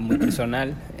canción que es muy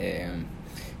personal,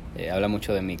 Habla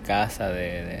mucho de mi casa,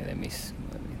 del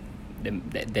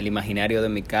imaginario de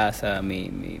mi casa,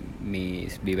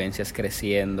 mis vivencias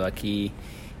creciendo aquí,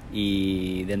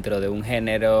 y dentro de un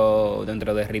género,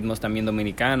 dentro de ritmos también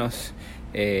dominicanos,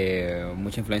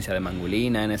 mucha influencia de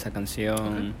Mangulina en esa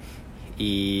canción,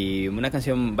 y una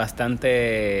canción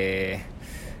bastante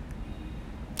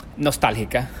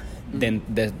nostálgica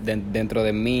dentro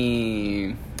de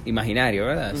mi imaginario,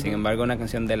 ¿verdad? Sin embargo, una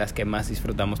canción de las que más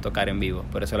disfrutamos tocar en vivo,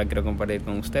 por eso la quiero compartir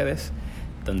con ustedes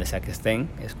donde sea que estén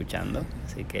escuchando,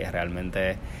 así que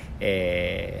realmente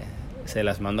se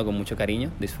las mando con mucho cariño,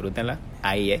 disfrútenla.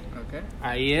 Ahí Okay.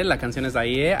 Ahí la canción es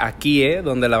Ahí aquí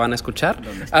donde la van a escuchar.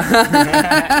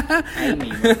 Ahí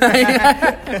mismo.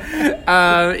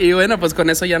 Y bueno, pues con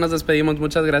eso ya nos despedimos.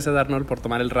 Muchas gracias, Arnold, por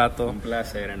tomar el rato. Un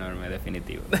placer enorme,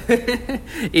 definitivo.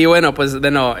 Y bueno, pues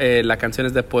de nuevo, la canción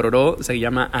es de Pororó, se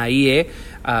llama Ahí.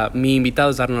 Mi invitado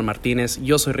es Arnold Martínez,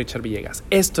 yo soy Richard Villegas.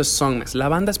 Esto es Songmes, la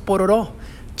banda es Pororó,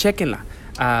 chéquenla.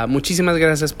 Muchísimas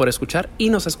gracias por escuchar y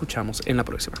nos escuchamos en la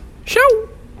próxima. ¡Chau!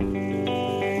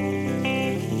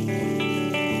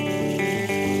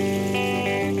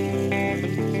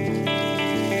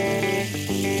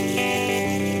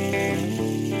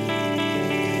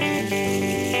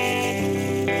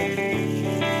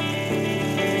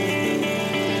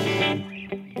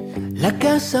 La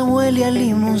casa huele a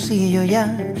limoncillo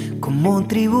ya, como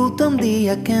tributo a un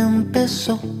día que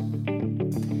empezó.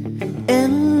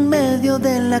 En medio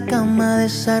de la cama de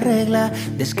esa regla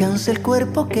descansa el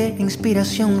cuerpo que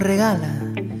inspiración regala.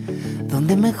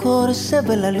 Donde mejor se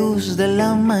ve la luz de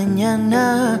la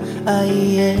mañana.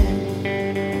 Ahí es.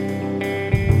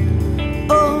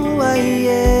 Oh, ahí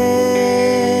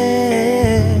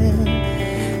es.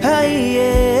 Ahí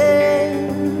es.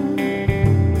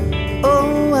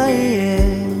 Oh, ahí es.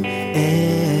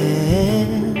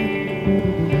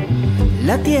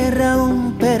 La tierra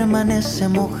aún permanece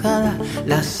mojada,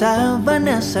 las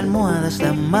sábanas almohadas,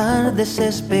 la mar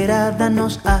desesperada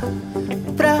nos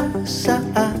abraza,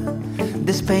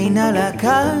 despeina la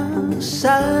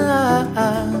casa.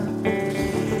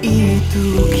 Y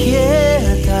tú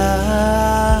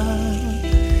quieta,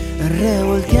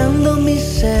 revolteando mi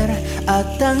ser a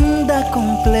tanda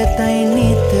completa y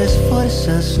ni te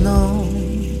esfuerzas, no.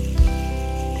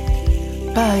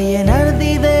 Pa' llenar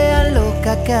de idea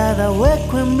loca cada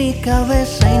hueco en mi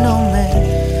cabeza y no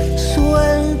me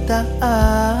suelta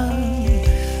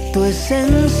tu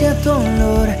esencia, tu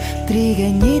olor,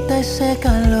 trigueñita, ese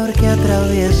calor que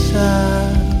atraviesa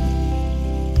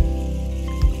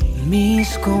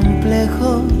mis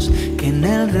complejos, que en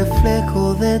el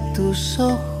reflejo de tus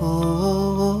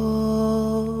ojos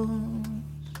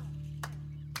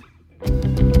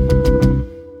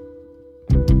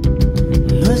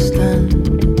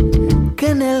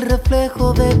en el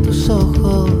reflejo de tus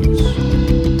ojos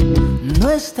no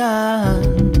están.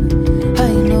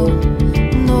 Ay, no,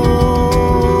 no.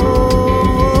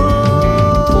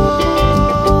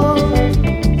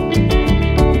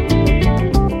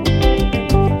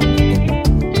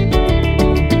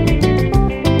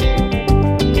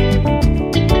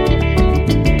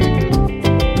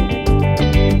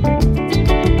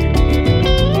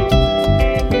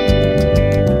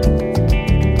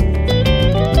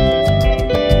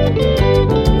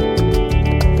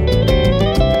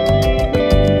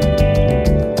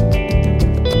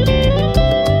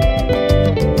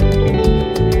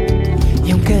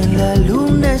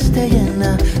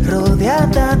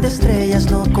 Rodeada de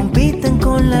estrellas, no compiten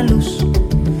con la luz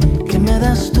que me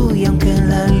das tú, y aunque